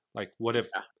God, like what if,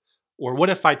 yeah, or what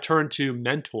if I turn to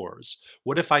mentors?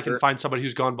 What if I can sure, find somebody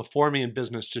who's gone before me in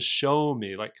business to show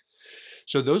me, like,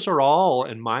 so those are all,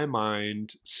 in my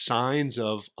mind, signs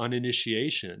of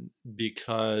uninitiation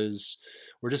because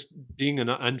we're just being an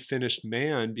unfinished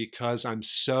man because I'm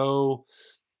so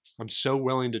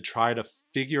willing to try to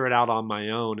figure it out on my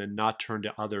own and not turn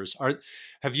to others.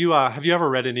 Have you ever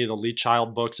read any of the Lee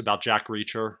Child books about Jack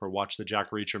Reacher or watched the Jack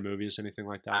Reacher movies, anything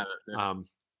like I that? don't know.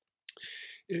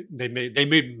 They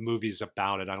made movies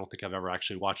about it. I don't think I've ever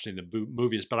actually watched any of the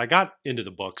movies, but I got into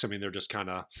the books. I mean, they're just kind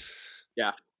of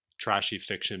Yeah, trashy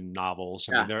fiction novels.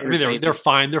 yeah, I mean they're entertainment.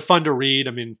 fine. They're fun to read.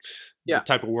 I mean, the Yeah,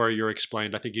 type of warrior you're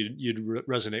explained, I think you'd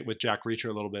resonate with Jack Reacher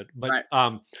a little bit. right.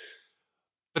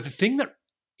 But the thing that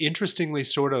interestingly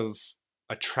sort of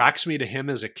attracts me to him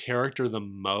as a character the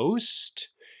most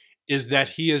is that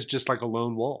he is just like a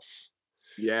lone wolf.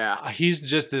 Yeah, He's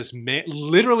just this man,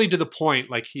 literally to the point,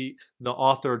 like the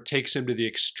author takes him to the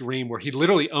extreme where he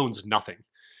literally owns nothing.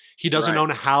 He doesn't right,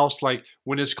 own a house. Like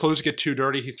when his clothes get too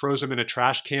dirty, he throws them in a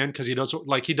trash can because he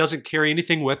doesn't carry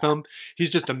anything with him. He's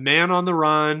just a man on the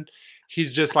run.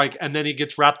 He's just like, and then he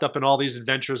gets wrapped up in all these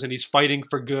adventures and he's fighting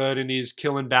for good and he's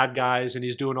killing bad guys and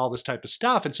he's doing all this type of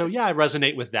stuff. And so, yeah, I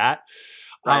resonate with that.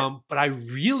 right. But I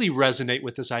really resonate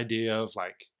with this idea of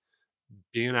like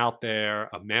being out there,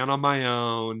 a man on my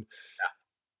own.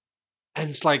 And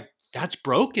it's like, that's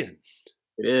broken.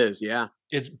 It is. Yeah,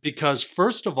 It's because,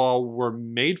 first of all, we're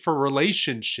made for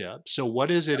relationship. So, what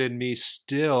is it in me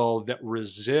still that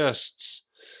resists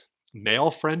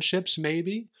male friendships,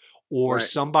 maybe? Or right,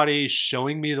 somebody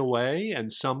showing me the way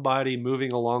and somebody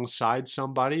moving alongside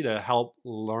somebody to help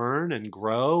learn and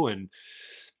grow. And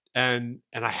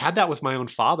I had that with my own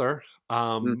father.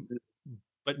 mhm,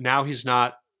 But now he's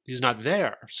not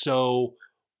there. So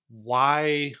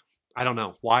why? I don't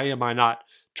know. Why am I not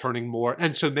turning more?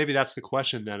 And so maybe that's the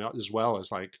question then as well,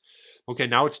 is like, okay,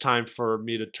 now it's time for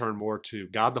me to turn more to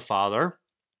God the Father.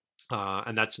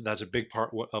 And that's a big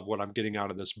part of what I'm getting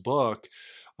out of this book.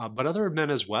 But other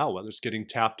men as well, whether it's getting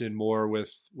tapped in more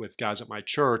with guys at my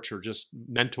church or just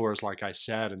mentors, like I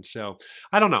said. And so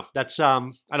I don't know. That's I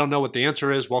don't know what the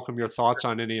answer is. Welcome your thoughts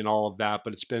on any and all of that.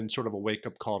 But it's been sort of a wake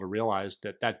up call to realize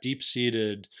that deep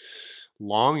seated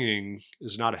longing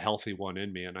is not a healthy one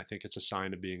in me, and I think it's a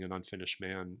sign of being an unfinished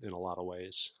man in a lot of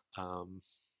ways.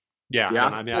 Yeah, I Yeah,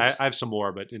 don't know. I mean, I have some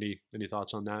more, but any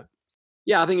thoughts on that?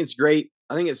 yeah, I think it's great.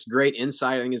 I think it's great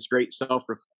insight. I think it's great self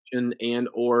reflection, and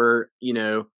or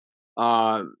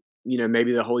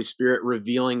maybe the Holy Spirit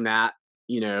revealing that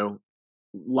you know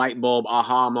light bulb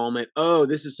aha moment. Oh,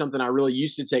 this is something I really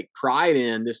used to take pride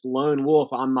in. This lone wolf.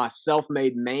 I'm my self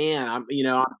made man.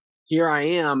 Here I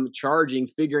am charging,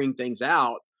 figuring things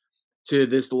out. To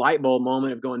this light bulb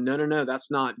moment of going, no, no, no,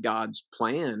 that's not God's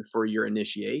plan for your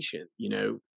initiation.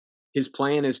 His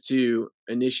plan is to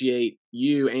initiate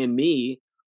you and me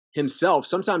himself.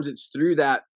 Sometimes it's through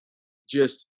that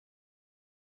just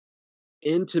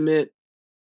intimate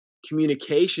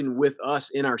communication with us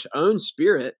in our own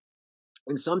spirit.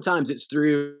 And sometimes it's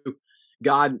through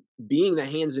God being the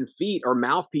hands and feet or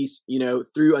mouthpiece,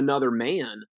 through another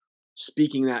man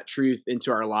speaking that truth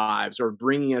into our lives or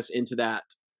bringing us into that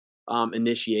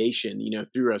initiation,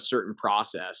 through a certain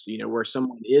process, where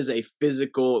someone is a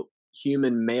physical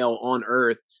human male on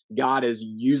earth. God is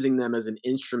using them as an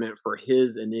instrument for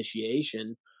his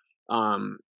initiation,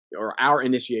 or our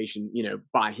initiation,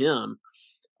 by him.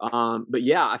 But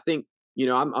yeah, I think,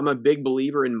 I'm a big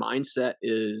believer in mindset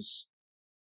is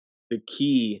the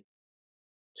key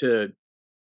to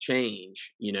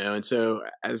change, and so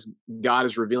as God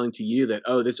is revealing to you that,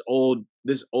 oh, this old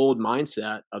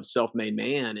mindset of self-made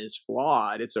man is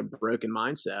flawed, it's a broken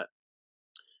mindset.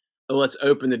 Let's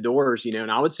open the doors, and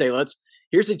I would say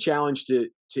here's a challenge to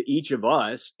each of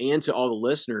us and to all the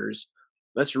listeners.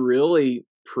 Let's really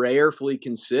prayerfully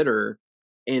consider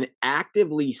and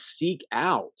actively seek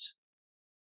out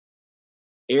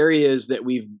areas that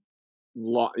we've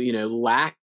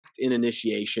lacked in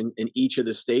initiation in each of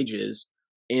the stages,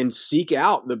 and seek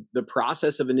out the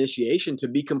process of initiation to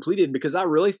be completed, because I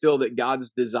really feel that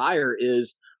God's desire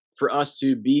is for us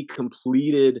to be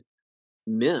completed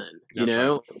men. That's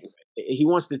right. He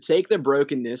wants to take the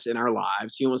brokenness in our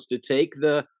lives. He wants to take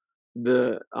the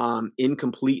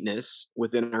incompleteness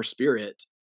within our spirit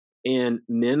and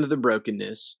mend the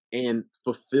brokenness and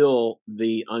fulfill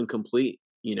the incomplete,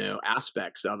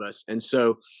 aspects of us. And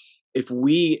so if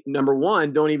we, number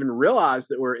one, don't even realize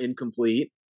that we're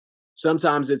incomplete,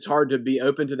 sometimes it's hard to be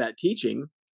open to that teaching.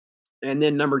 And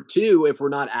then number two, if we're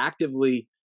not actively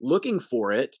looking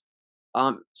for it,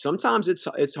 sometimes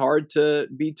it's hard to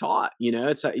be taught. You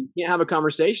can't have a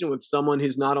conversation with someone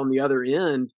who's not on the other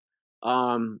end,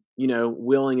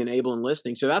 willing and able and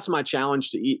listening. So that's my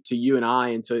challenge to you and I,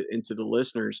 and to the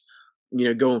listeners,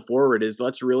 going forward, is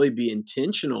let's really be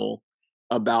intentional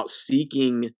about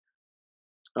seeking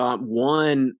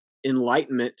one,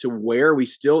 enlightenment to where we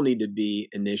still need to be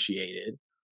initiated,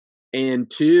 and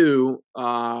two,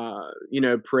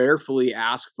 prayerfully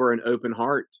ask for an open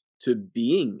heart to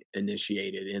being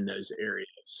initiated in those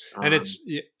areas. And it's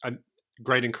a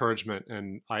great encouragement,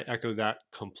 and I echo that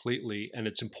completely. And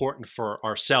it's important for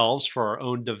ourselves, for our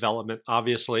own development.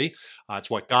 Obviously, it's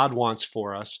what God wants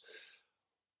for us.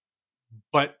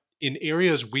 But in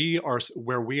areas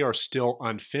where we are still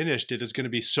unfinished, it is going to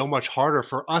be so much harder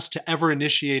for us to ever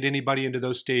initiate anybody into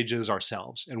those stages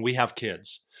ourselves. And we have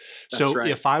kids. So right.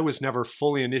 If I was never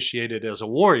fully initiated as a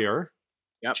warrior,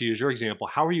 Yep. to use your example,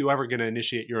 how are you ever going to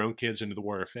initiate your own kids into the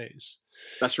warrior phase?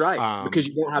 That's right. Because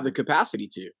you don't have the capacity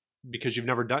to. Because you've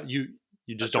never done, you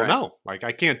just That's don't right. know. Like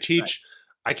I can't teach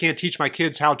my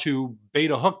kids how to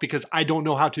bait a hook because I don't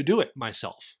know how to do it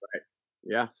myself. Right.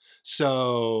 Yeah.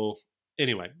 So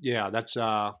anyway, that's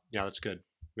good.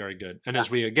 Very good. And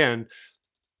as we again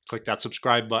click that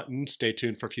subscribe button, stay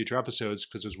tuned for future episodes,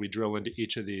 because as we drill into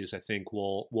each of these, I think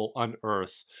we'll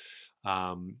unearth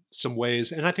some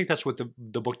ways. And I think that's what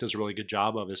the book does a really good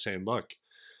job of, is saying, look,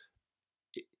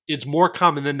 it's more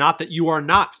common than not that you are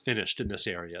not finished in this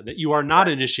area, that you are not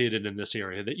initiated in this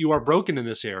area, that you are broken in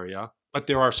this area, but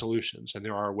there are solutions and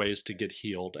there are ways to get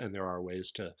healed and there are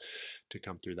ways to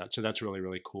come through that. So that's really,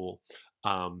 really cool.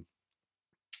 And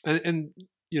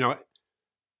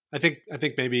I think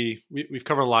maybe we've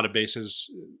covered a lot of bases.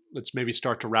 Let's maybe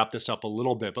start to wrap this up a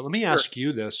little bit, but let me ask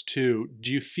you this too.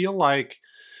 Do you feel like,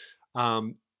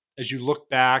 as you look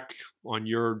back on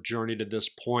your journey to this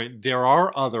point, there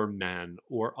are other men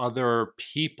or other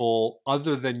people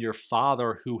other than your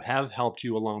father who have helped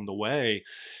you along the way.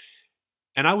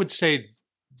 And I would say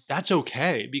that's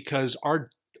okay, because our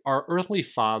earthly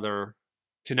father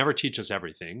can never teach us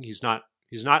everything. He's not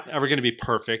ever going to be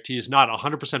perfect. He's not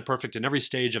 100% perfect in every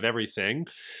stage of everything.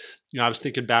 I was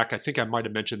thinking back, I think I might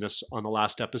have mentioned this on the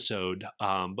last episode,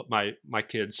 but my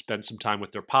kids spent some time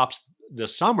with their pops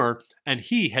this summer, and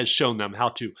he has shown them how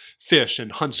to fish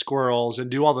and hunt squirrels and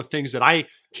do all the things that I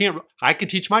can't. I can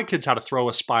teach my kids how to throw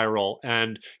a spiral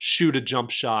and shoot a jump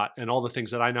shot and all the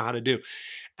things that I know how to do.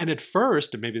 And at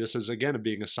first, and maybe this is again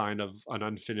being a sign of an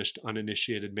unfinished,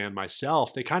 uninitiated man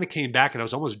myself, they kind of came back and I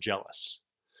was almost jealous.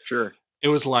 Sure. It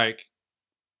was like,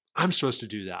 I'm supposed to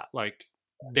do that. Like,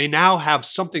 they now have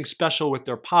something special with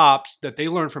their pops that they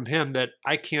learn from him that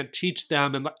I can't teach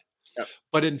them. Yep.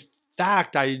 But in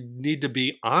fact, I need to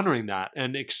be honoring that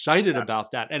and excited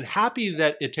about that and happy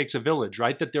that it takes a village,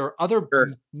 right? That there are other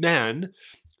Sure. men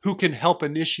who can help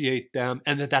initiate them,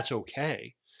 and that that's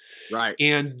okay. Right.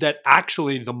 And that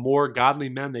actually the more godly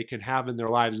men they can have in their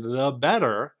lives, the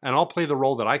better. And I'll play the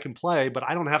role that I can play, but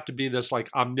I don't have to be this like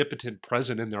omnipotent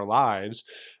present in their lives.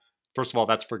 First of all,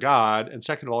 that's for God. And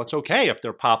second of all, it's okay if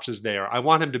their pops is there. I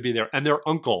want him to be there, and their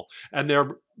uncle,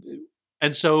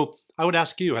 and so I would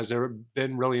ask you, has there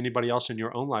been really anybody else in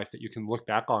your own life that you can look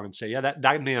back on and say, yeah,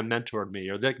 that man mentored me,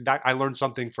 or that I learned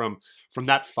something from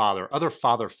that father, other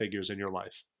father figures in your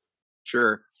life?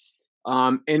 Sure.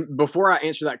 And before I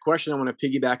answer that question, I want to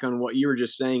piggyback on what you were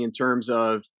just saying in terms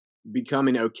of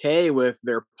becoming okay with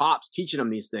their pops teaching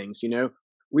them these things.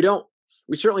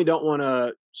 We certainly don't want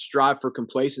to strive for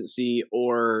complacency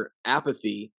or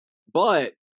apathy,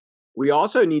 but we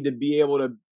also need to be able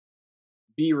to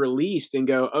be released and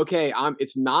go, okay,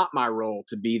 it's not my role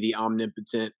to be the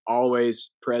omnipotent,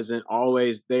 always present,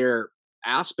 always there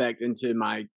aspect into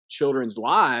my children's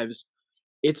lives.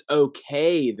 It's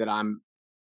okay that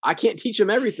I can't teach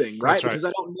them everything, right? That's right. Because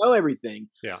I don't know everything.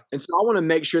 Yeah. And so I want to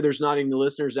make sure there's not any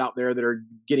listeners out there that are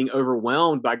getting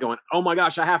overwhelmed by going, oh my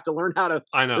gosh, I have to learn how to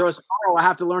throw a spiral. I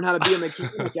have to learn how to be a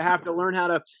mechanic. I have to learn how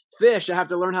to fish. I have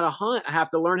to learn how to hunt. I have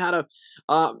to learn how to,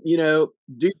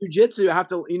 do jujitsu. I have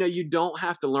to, you don't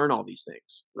have to learn all these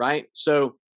things, right?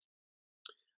 So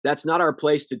that's not our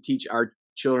place to teach our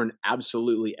children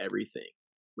absolutely everything,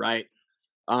 right?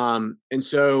 And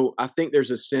so I think there's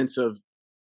a sense of,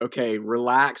 okay,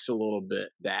 relax a little bit,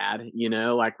 Dad,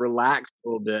 relax a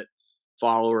little bit,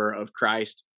 follower of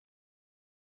Christ.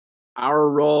 Our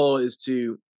role is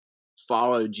to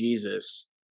follow Jesus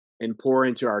and pour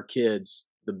into our kids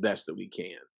the best that we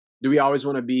can. Do we always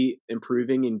want to be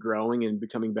improving and growing and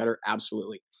becoming better?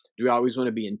 Absolutely. Do we always want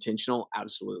to be intentional?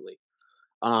 Absolutely.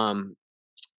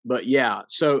 But yeah,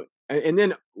 so, and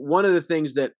then one of the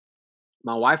things that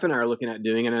my wife and I are looking at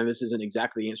doing, and I know this isn't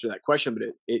exactly the answer to that question, but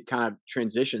it kind of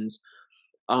transitions.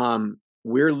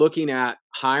 We're looking at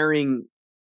hiring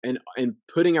and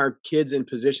putting our kids in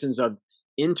positions of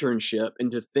internship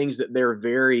into things that they're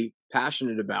very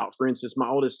passionate about. For instance, my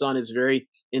oldest son is very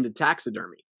into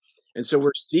taxidermy. And so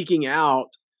we're seeking out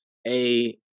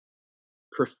a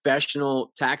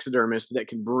professional taxidermist that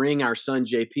can bring our son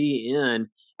JP in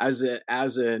as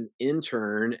an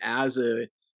intern, as a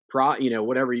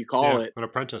whatever you call it. An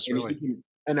apprentice, And really.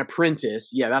 an apprentice.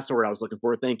 Yeah, that's the word I was looking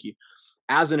for. Thank you.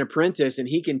 As an apprentice, and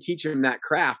he can teach him that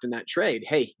craft and that trade.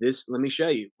 Hey, let me show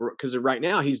you. Because right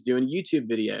now he's doing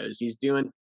YouTube videos. He's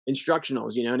doing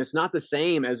instructionals, and it's not the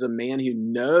same as a man who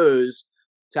knows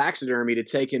taxidermy to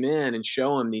take him in and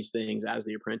show him these things as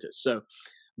the apprentice. So,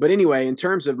 but anyway, in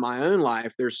terms of my own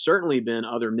life, there's certainly been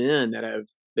other men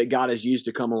that God has used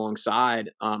to come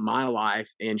alongside my life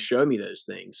and show me those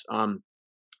things.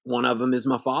 One of them is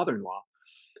my father-in-law.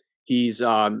 He's,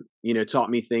 taught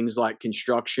me things like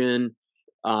construction,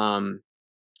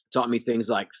 taught me things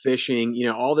like fishing,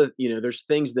 there's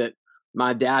things that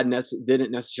my dad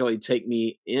didn't necessarily take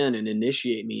me in and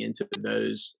initiate me into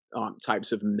those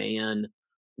types of man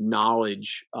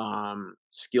knowledge,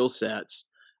 skill sets.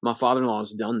 My father-in-law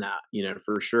has done that,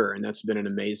 for sure. And that's been an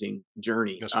amazing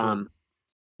journey. That's cool.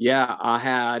 Yeah, I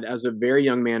had, as a very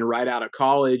young man, right out of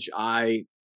college,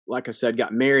 like I said,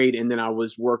 got married, and then I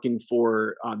was working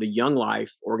for the Young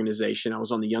Life organization. I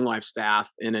was on the Young Life staff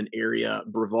in an area,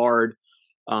 Brevard,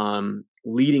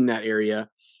 leading that area.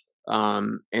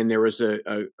 And there was a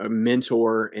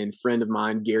mentor and friend of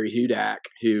mine, Gary Hudak,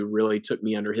 who really took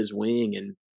me under his wing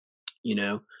and,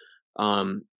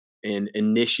 and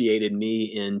initiated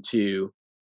me into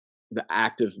the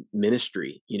active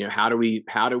ministry. How do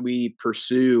we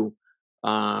pursue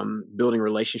building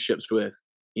relationships with,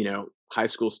 high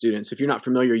school students. If you're not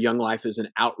familiar, Young Life is an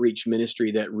outreach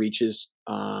ministry that reaches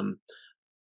the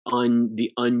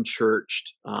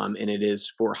unchurched, and it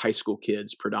is for high school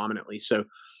kids predominantly. So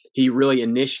he really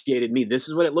initiated me. This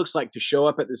is what it looks like to show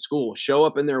up at the school, show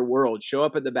up in their world, show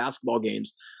up at the basketball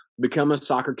games, become a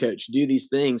soccer coach, do these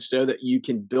things so that you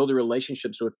can build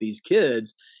relationships with these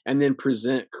kids and then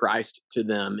present Christ to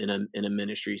them in a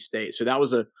ministry state. So that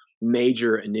was a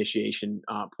major initiation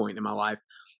point in my life.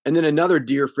 And then another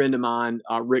dear friend of mine,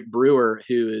 Rick Brewer,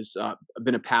 who has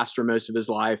been a pastor most of his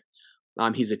life.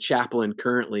 He's a chaplain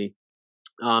currently,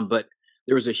 but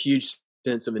there was a huge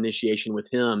sense of initiation with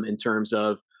him in terms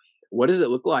of what does it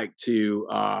look like to,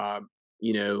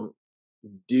 you know,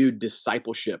 do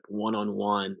discipleship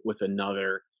one-on-one with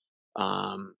another,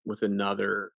 brother,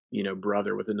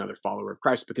 with another follower of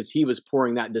Christ, because he was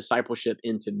pouring that discipleship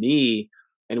into me,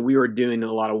 and we were doing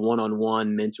a lot of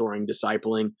one-on-one mentoring,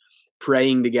 discipling,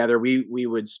 praying together. We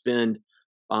would spend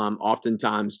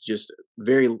oftentimes just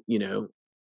very,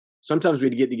 sometimes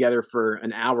we'd get together for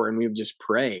an hour and we would just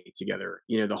pray together,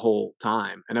 the whole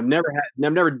time. And I've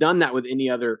never done that with any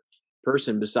other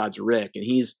person besides Rick. And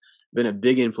he's been a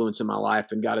big influence in my life,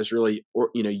 and God has really,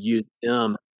 used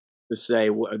him to say,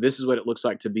 well, this is what it looks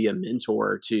like to be a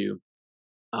mentor to,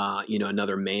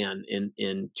 another man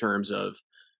in terms of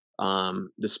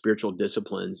the spiritual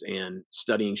disciplines and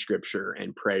studying scripture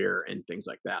and prayer and things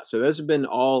like that. So those have been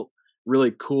all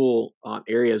really cool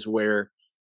areas where,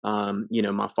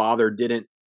 my father didn't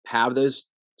have those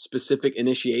specific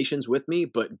initiations with me,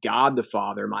 but God the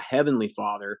Father, my heavenly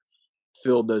Father,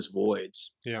 filled those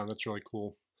voids. Yeah, that's really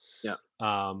cool. Yeah.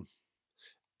 Um,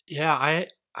 yeah, I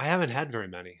haven't had very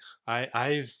many.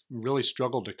 I've really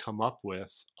struggled to come up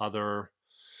with other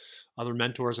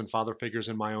mentors and father figures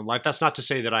in my own life. That's not to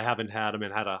say that I haven't had. I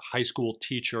mean, I had a high school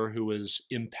teacher who was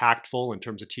impactful in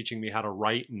terms of teaching me how to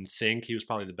write and think. He was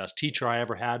probably the best teacher I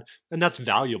ever had, and that's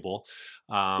valuable.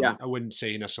 Yeah. I wouldn't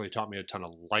say he necessarily taught me a ton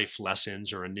of life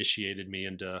lessons or initiated me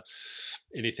into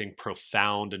anything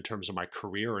profound in terms of my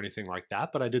career or anything like that,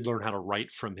 but I did learn how to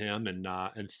write from him and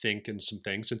think and some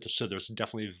things. And so there's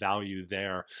definitely value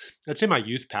there. I'd say my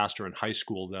youth pastor in high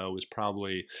school, though, was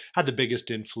probably had the biggest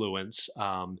influence.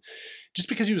 Just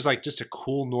because he was like just a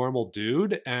cool, normal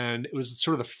dude. And it was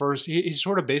sort of the first, he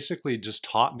sort of basically just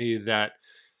taught me that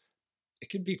it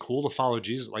can be cool to follow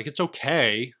Jesus. Like, it's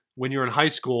okay when you're in high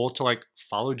school to like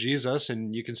follow Jesus,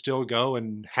 and you can still go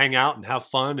and hang out and have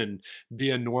fun and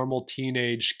be a normal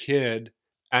teenage kid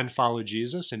and follow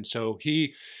Jesus. And so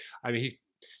I mean,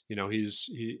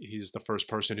 he's the first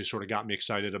person who sort of got me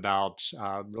excited about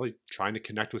really trying to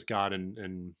connect with God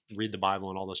and read the Bible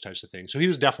and all those types of things. So he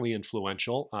was definitely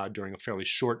influential during a fairly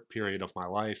short period of my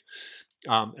life.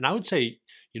 And I would say,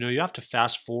 you have to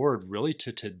fast forward really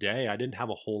to today. I didn't have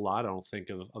a whole lot, I don't think,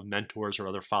 of mentors or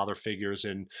other father figures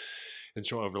in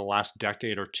sort of over the last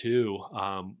decade or two,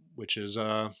 which is,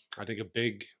 I think, a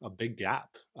big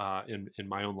gap in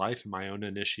my own life and my own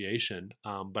initiation.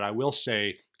 But I will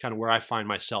say, kind of where I find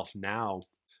myself now,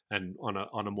 and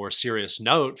on a more serious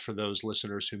note, for those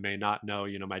listeners who may not know,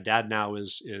 my dad now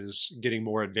is getting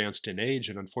more advanced in age,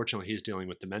 and unfortunately, he's dealing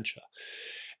with dementia,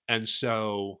 and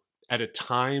so at a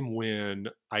time when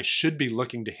I should be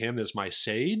looking to him as my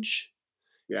sage,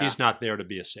 Yeah. he's not there to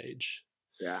be a sage.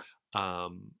 Yeah.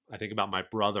 I think about my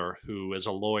brother, who is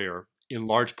a lawyer, in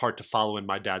large part to follow in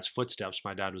my dad's footsteps.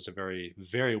 My dad was a very,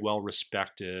 very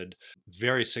well-respected,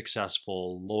 very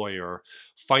successful lawyer,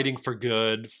 fighting for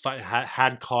good,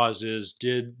 had causes,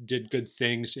 did good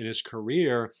things in his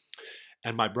career.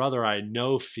 And my brother, I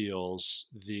know, feels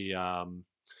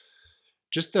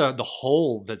just the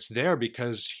hole that's there,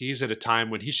 because he's at a time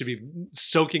when he should be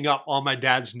soaking up all my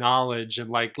dad's knowledge and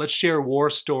like, let's share war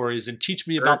stories and teach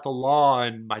me about the law.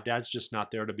 And my dad's just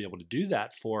not there to be able to do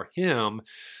that for him.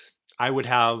 I would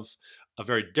have a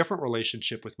very different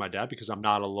relationship with my dad because I'm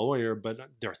not a lawyer, but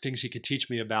there are things he could teach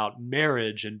me about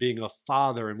marriage and being a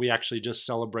father. And we actually just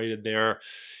celebrated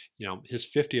his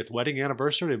 50th wedding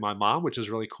anniversary to my mom, which is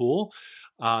really cool.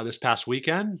 This past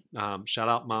weekend, shout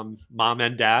out mom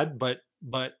and dad. But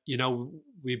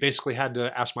we basically had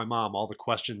to ask my mom all the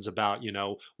questions about,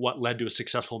 what led to a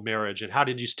successful marriage and how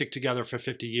did you stick together for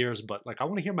 50 years? But like, I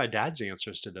want to hear my dad's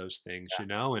answers to those things,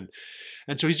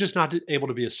 and so he's just not able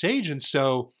to be a sage. And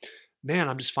so, man,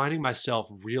 I'm just finding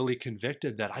myself really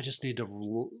convicted that I just need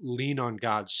to lean on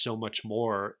God so much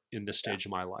more in this stage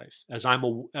of my life. As I'm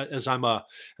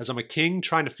a king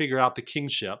trying to figure out the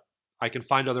kingship, I can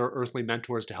find other earthly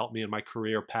mentors to help me in my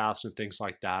career paths and things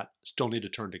like that. Still need to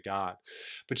turn to God.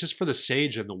 But just for the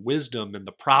sage and the wisdom and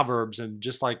the proverbs and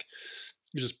just like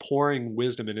you're just pouring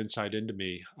wisdom and insight into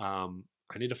me,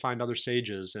 I need to find other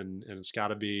sages, and it's got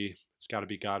to be It's got to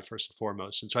be God first and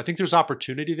foremost. And so I think there's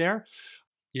opportunity there.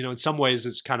 In some ways,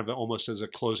 it's kind of almost as a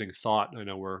closing thought. I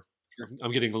know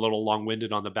I'm getting a little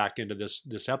long-winded on the back end of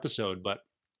this episode, but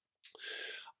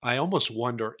I almost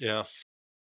wonder if,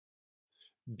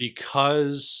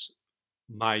 because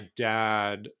my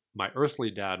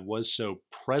earthly dad, was so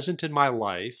present in my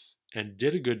life and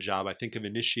did a good job, I think, of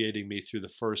initiating me through the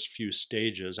first few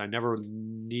stages, I never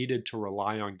needed to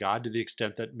rely on God to the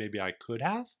extent that maybe I could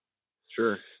have.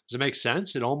 Sure. Does it make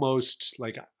sense? It almost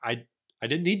like I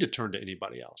didn't need to turn to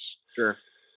anybody else. Sure.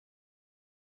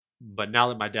 But now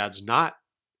that my dad's not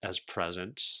as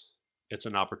present, it's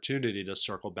an opportunity to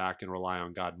circle back and rely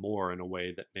on God more in a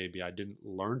way that maybe I didn't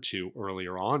learn to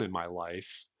earlier on in my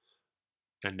life.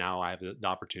 And now I have the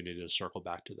opportunity to circle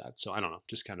back to that. So I don't know,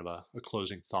 just kind of a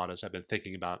closing thought as I've been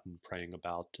thinking about and praying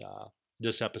about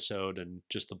this episode and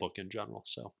just the book in general.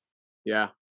 So yeah,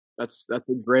 that's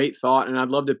a great thought. And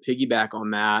I'd love to piggyback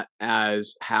on that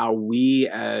as how we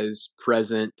as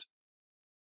present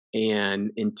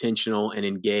and intentional and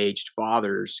engaged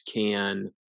fathers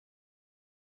can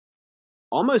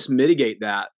almost mitigate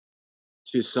that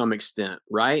to some extent,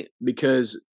 right?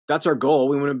 Because that's our goal.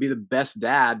 We want to be the best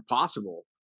dad possible,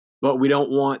 but we don't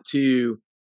want to,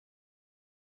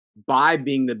 by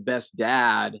being the best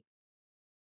dad,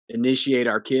 initiate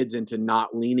our kids into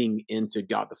not leaning into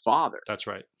God the Father. That's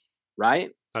right. Right?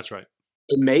 That's right.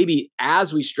 And maybe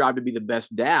as we strive to be the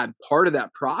best dad, part of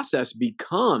that process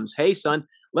becomes, hey, son,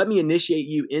 let me initiate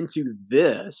you into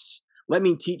this. Let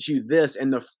me teach you this.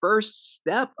 And the first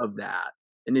step of that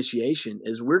initiation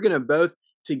is we're going to both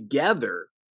together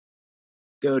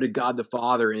go to God the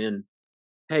Father and,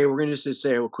 hey, we're going to just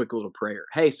say a quick little prayer.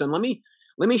 Hey, son, let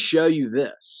me show you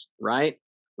this, right?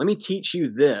 Let me teach you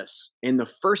this. And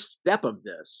the first step of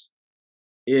this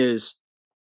is,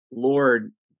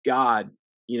 Lord God,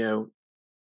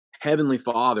 Heavenly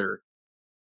Father,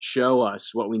 show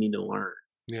us what we need to learn.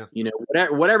 Yeah.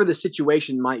 Whatever the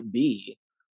situation might be,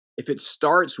 if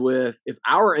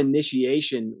our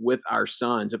initiation with our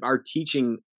sons, if our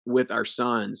teaching with our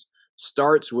sons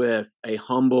starts with a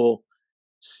humble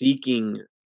seeking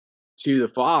to the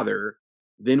Father,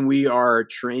 then we are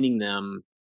training them,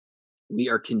 we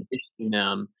are conditioning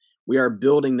them, we are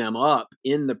building them up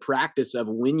in the practice of,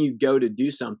 when you go to do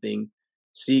something,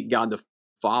 seek God the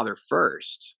Father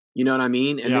first. You know what I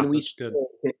mean? And then we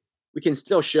can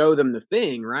still show them the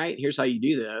thing, right? Here's how you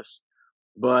do this.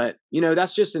 But,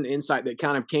 that's just an insight that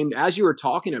kind of came as you were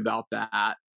talking about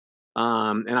that.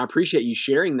 And I appreciate you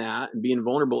sharing that and being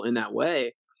vulnerable in that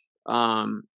way.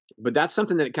 But that's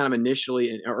something that kind of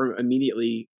initially or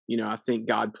immediately, I think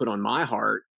God put on my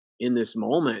heart in this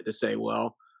moment to say,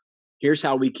 well, here's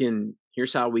how we can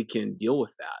deal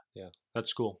with that. Yeah,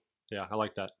 that's cool. Yeah, I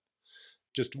like that.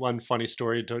 Just one funny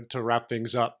story to wrap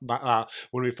things up.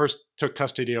 When we first took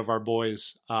custody of our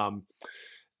boys,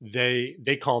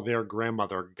 they call their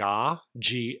grandmother Ga,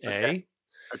 G-A.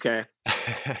 Okay.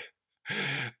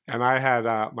 And I had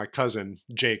my cousin,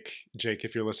 Jake,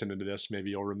 if you're listening to this,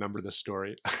 maybe you'll remember this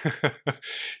story.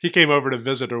 He came over to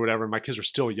visit or whatever. My kids were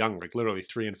still young, like literally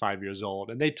 3 and 5 years old.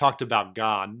 And they talked about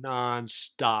God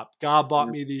nonstop. God bought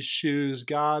me these shoes.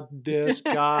 God this,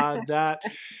 God that.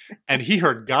 And he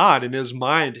heard God in his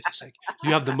mind. And he's like,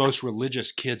 you have the most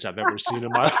religious kids I've ever seen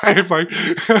in my life. Like,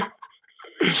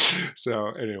 so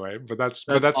anyway, but that's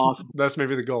awesome. That's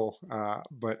maybe the goal.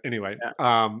 But anyway,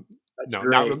 no,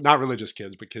 not religious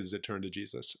kids, but kids that turn to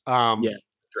Jesus. Yeah,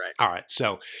 that's right. All right.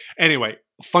 So anyway,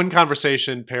 fun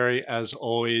conversation, Perry, as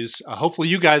always. Hopefully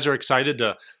you guys are excited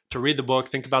to read the book,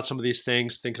 think about some of these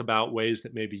things, think about ways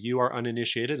that maybe you are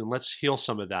uninitiated, and let's heal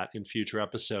some of that in future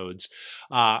episodes.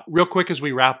 Real quick as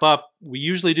we wrap up, we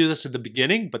usually do this at the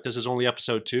beginning, but this is only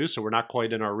episode 2, so we're not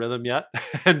quite in our rhythm yet.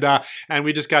 And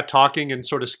we just got talking and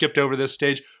sort of skipped over this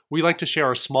stage. We like to share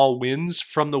our small wins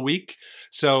from the week.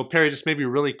 So Perry, just maybe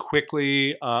really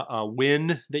quickly, a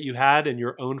win that you had in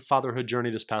your own fatherhood journey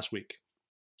this past week.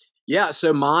 Yeah,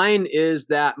 so mine is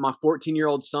that my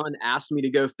 14-year-old son asked me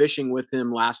to go fishing with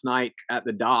him last night at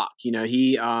the dock. He,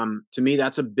 to me,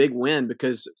 that's a big win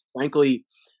because, frankly,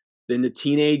 in the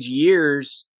teenage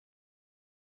years,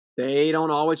 they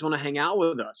don't always want to hang out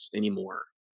with us anymore.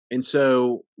 And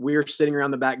so we were sitting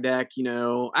around the back deck,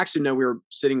 actually, no, we were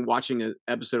sitting watching an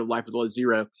episode of Life Below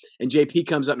Zero, and JP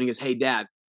comes up and he goes, "Hey, Dad,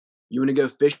 you want to go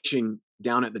fishing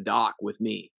down at the dock with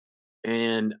me?"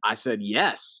 And I said,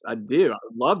 yes, I do. I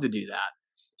would love to do that.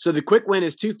 So the quick win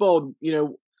is twofold.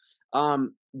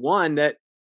 One, that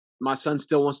my son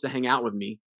still wants to hang out with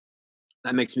me.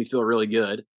 That makes me feel really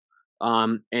good.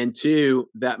 And two,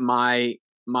 that my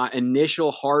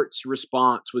initial heart's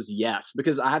response was yes,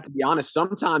 because I have to be honest.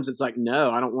 Sometimes it's like, no,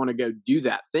 I don't want to go do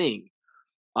that thing.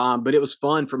 But it was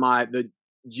fun for the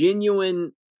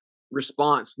genuine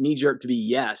response, knee jerk to be,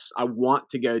 yes, I want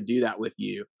to go do that with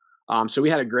you. So we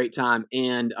had a great time.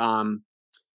 And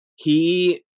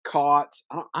he caught,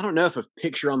 I don't know if a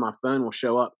picture on my phone will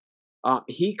show up.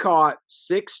 He caught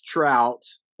 6 trout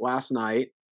last night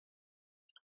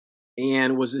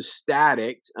and was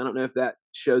ecstatic. I don't know if that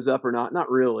shows up or not. Not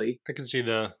really. I can see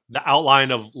the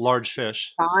outline of large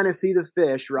fish. Kind of see the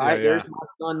fish, right? Yeah, There's yeah. my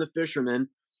son, the fisherman.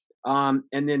 And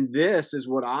then this is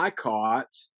what I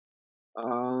caught.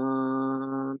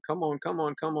 Come on, come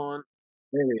on, come on.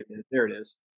 There it is. There it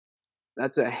is.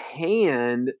 That's a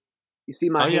hand. You see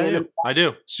my Oh yeah, hand? I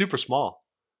do. Super small.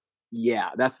 Yeah,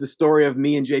 that's the story of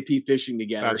me and JP fishing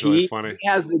together. That's really He funny.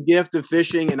 has the gift of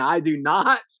fishing, and I do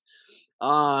not.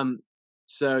 Um,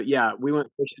 so yeah, we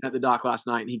went fishing at the dock last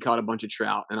night, and he caught a bunch of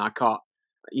trout, and I caught,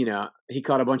 he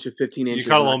caught a bunch of 15 You inches.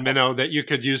 caught a little minnow that you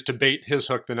could use to bait his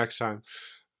hook the next time.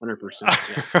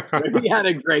 100%. Yeah. We had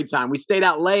a great time. We stayed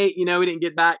out late. We didn't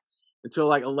get back until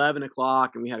like 11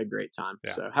 o'clock, and we had a great time.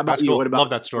 Yeah. So how about That's you? cool. What about Love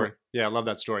that story. Yeah, I love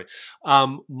that story.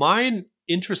 Mine,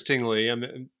 interestingly,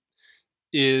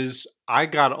 is I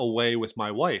got away with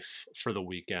my wife for the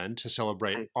weekend to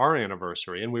celebrate our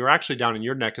anniversary, and we were actually down in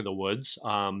your neck of the woods,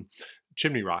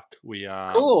 Chimney Rock. We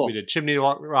Cool. did Chimney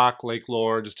Rock, Lake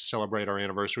Lore, just to celebrate our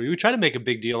anniversary. We try to make a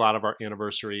big deal out of our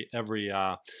anniversary every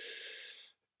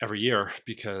year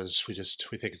because we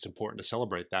think it's important to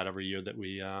celebrate that every year that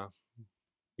we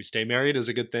stay married is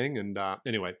a good thing. And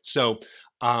anyway, so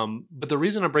but the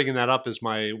reason I'm bringing that up is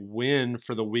my win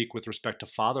for the week with respect to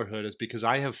fatherhood is because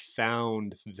I have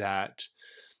found that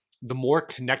the more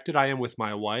connected I am with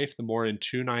my wife, the more in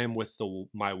tune I am with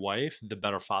my wife, the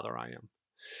better father I am.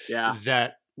 Yeah.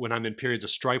 That when I'm in periods of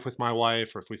strife with my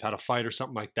wife, or if we've had a fight or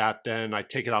something like that, then I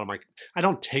don't take it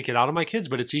out of my kids,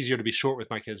 but it's easier to be short with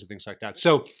my kids and things like that.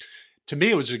 So to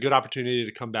me, it was a good opportunity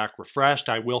to come back refreshed.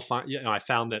 I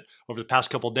found that over the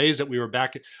past couple of days that we were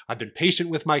back, I've been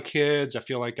patient with my kids. I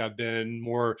feel like I've been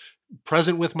more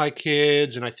present with my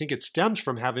kids. And I think it stems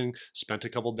from having spent a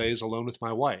couple of days alone with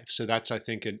my wife. So that's, I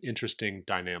think, an interesting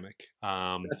dynamic.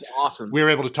 That's awesome. We were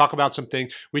able to talk about some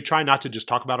things. We try not to just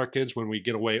talk about our kids when we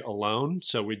get away alone.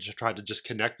 So we just try to just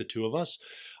connect the two of us.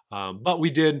 But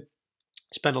we did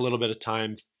spend a little bit of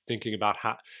time thinking about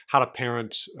how to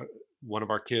parent one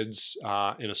of our kids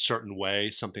in a certain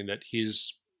way, something that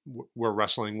we're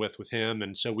wrestling with him.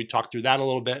 And so we talked through that a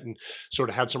little bit and sort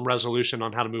of had some resolution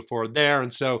on how to move forward there.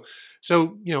 And so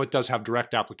it does have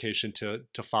direct application to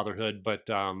fatherhood, but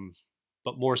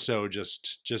more so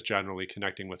just generally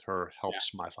connecting with her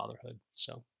helps my fatherhood.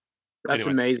 So that's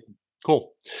anyway, amazing.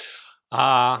 Cool.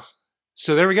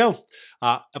 So there we go.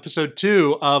 Episode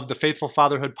 2 of the Faithful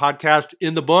Fatherhood podcast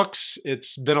in the books.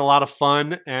 It's been a lot of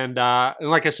fun. And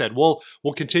like I said, we'll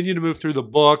continue to move through the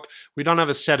book. We don't have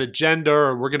a set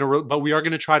agenda, but we are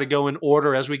going to try to go in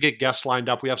order as we get guests lined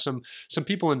up. We have some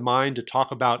people in mind to talk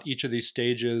about each of these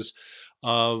stages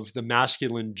of the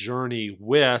masculine journey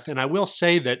with. And I will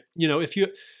say that,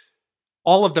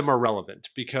 all of them are relevant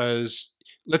because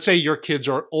let's say your kids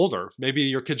are older. Maybe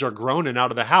your kids are grown and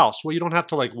out of the house. Well, you don't have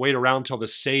to wait around till the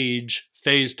sage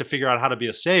phase to figure out how to be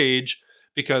a sage.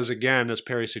 Because again, as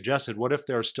Perry suggested, what if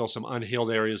there are still some unhealed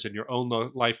areas in your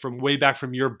own life from way back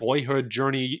from your boyhood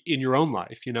journey in your own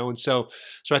life, And so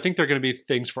I think there are going to be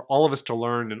things for all of us to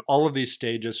learn in all of these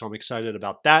stages. So I'm excited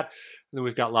about that. And then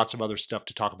we've got lots of other stuff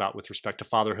to talk about with respect to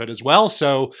fatherhood as well.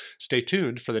 So stay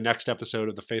tuned for the next episode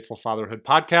of the Faithful Fatherhood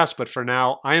podcast. But for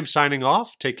now, I am signing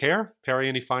off. Take care. Perry,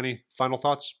 any final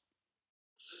thoughts?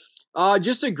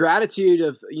 Just a gratitude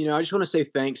of, I just want to say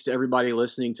thanks to everybody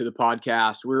listening to the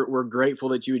podcast. We're grateful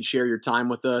that you would share your time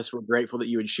with us. We're grateful that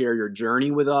you would share your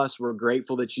journey with us. We're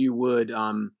grateful that you would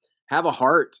have a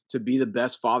heart to be the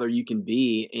best father you can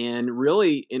be. And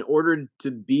really, in order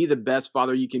to be the best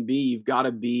father you can be, you've got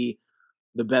to be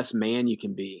the best man you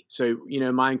can be. So,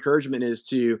 my encouragement is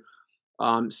to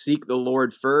seek the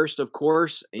Lord first, of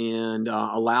course, and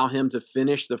allow him to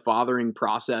finish the fathering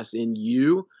process in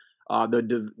you.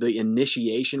 The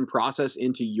initiation process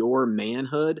into your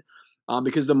manhood,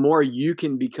 because the more you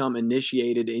can become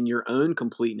initiated in your own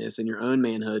completeness and your own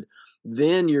manhood,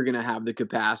 then you're going to have the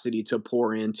capacity to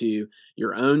pour into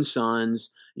your own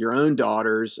sons, your own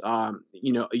daughters,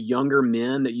 younger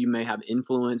men that you may have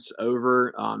influence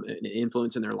over,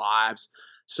 influence in their lives.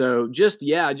 So just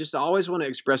always want to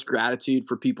express gratitude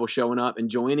for people showing up and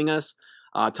joining us.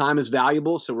 Time is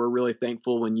valuable, so we're really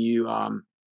thankful when you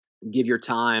give your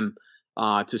time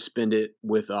to spend it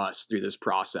with us through this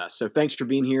process. So thanks for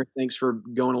being here. Thanks for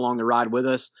going along the ride with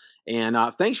us. And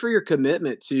thanks for your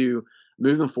commitment to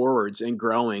moving forwards and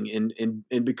growing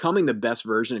and becoming the best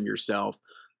version of yourself.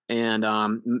 And,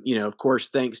 of course,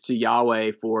 thanks to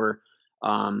Yahweh for,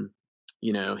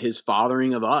 his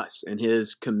fathering of us and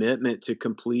his commitment to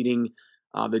completing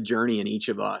the journey in each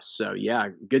of us. So, yeah,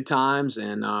 good times.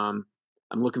 And I'm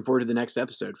looking forward to the next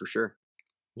episode for sure.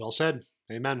 Well said.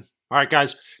 Amen. All right,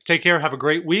 guys, take care. Have a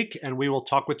great week, and we will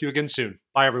talk with you again soon.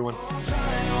 Bye, everyone.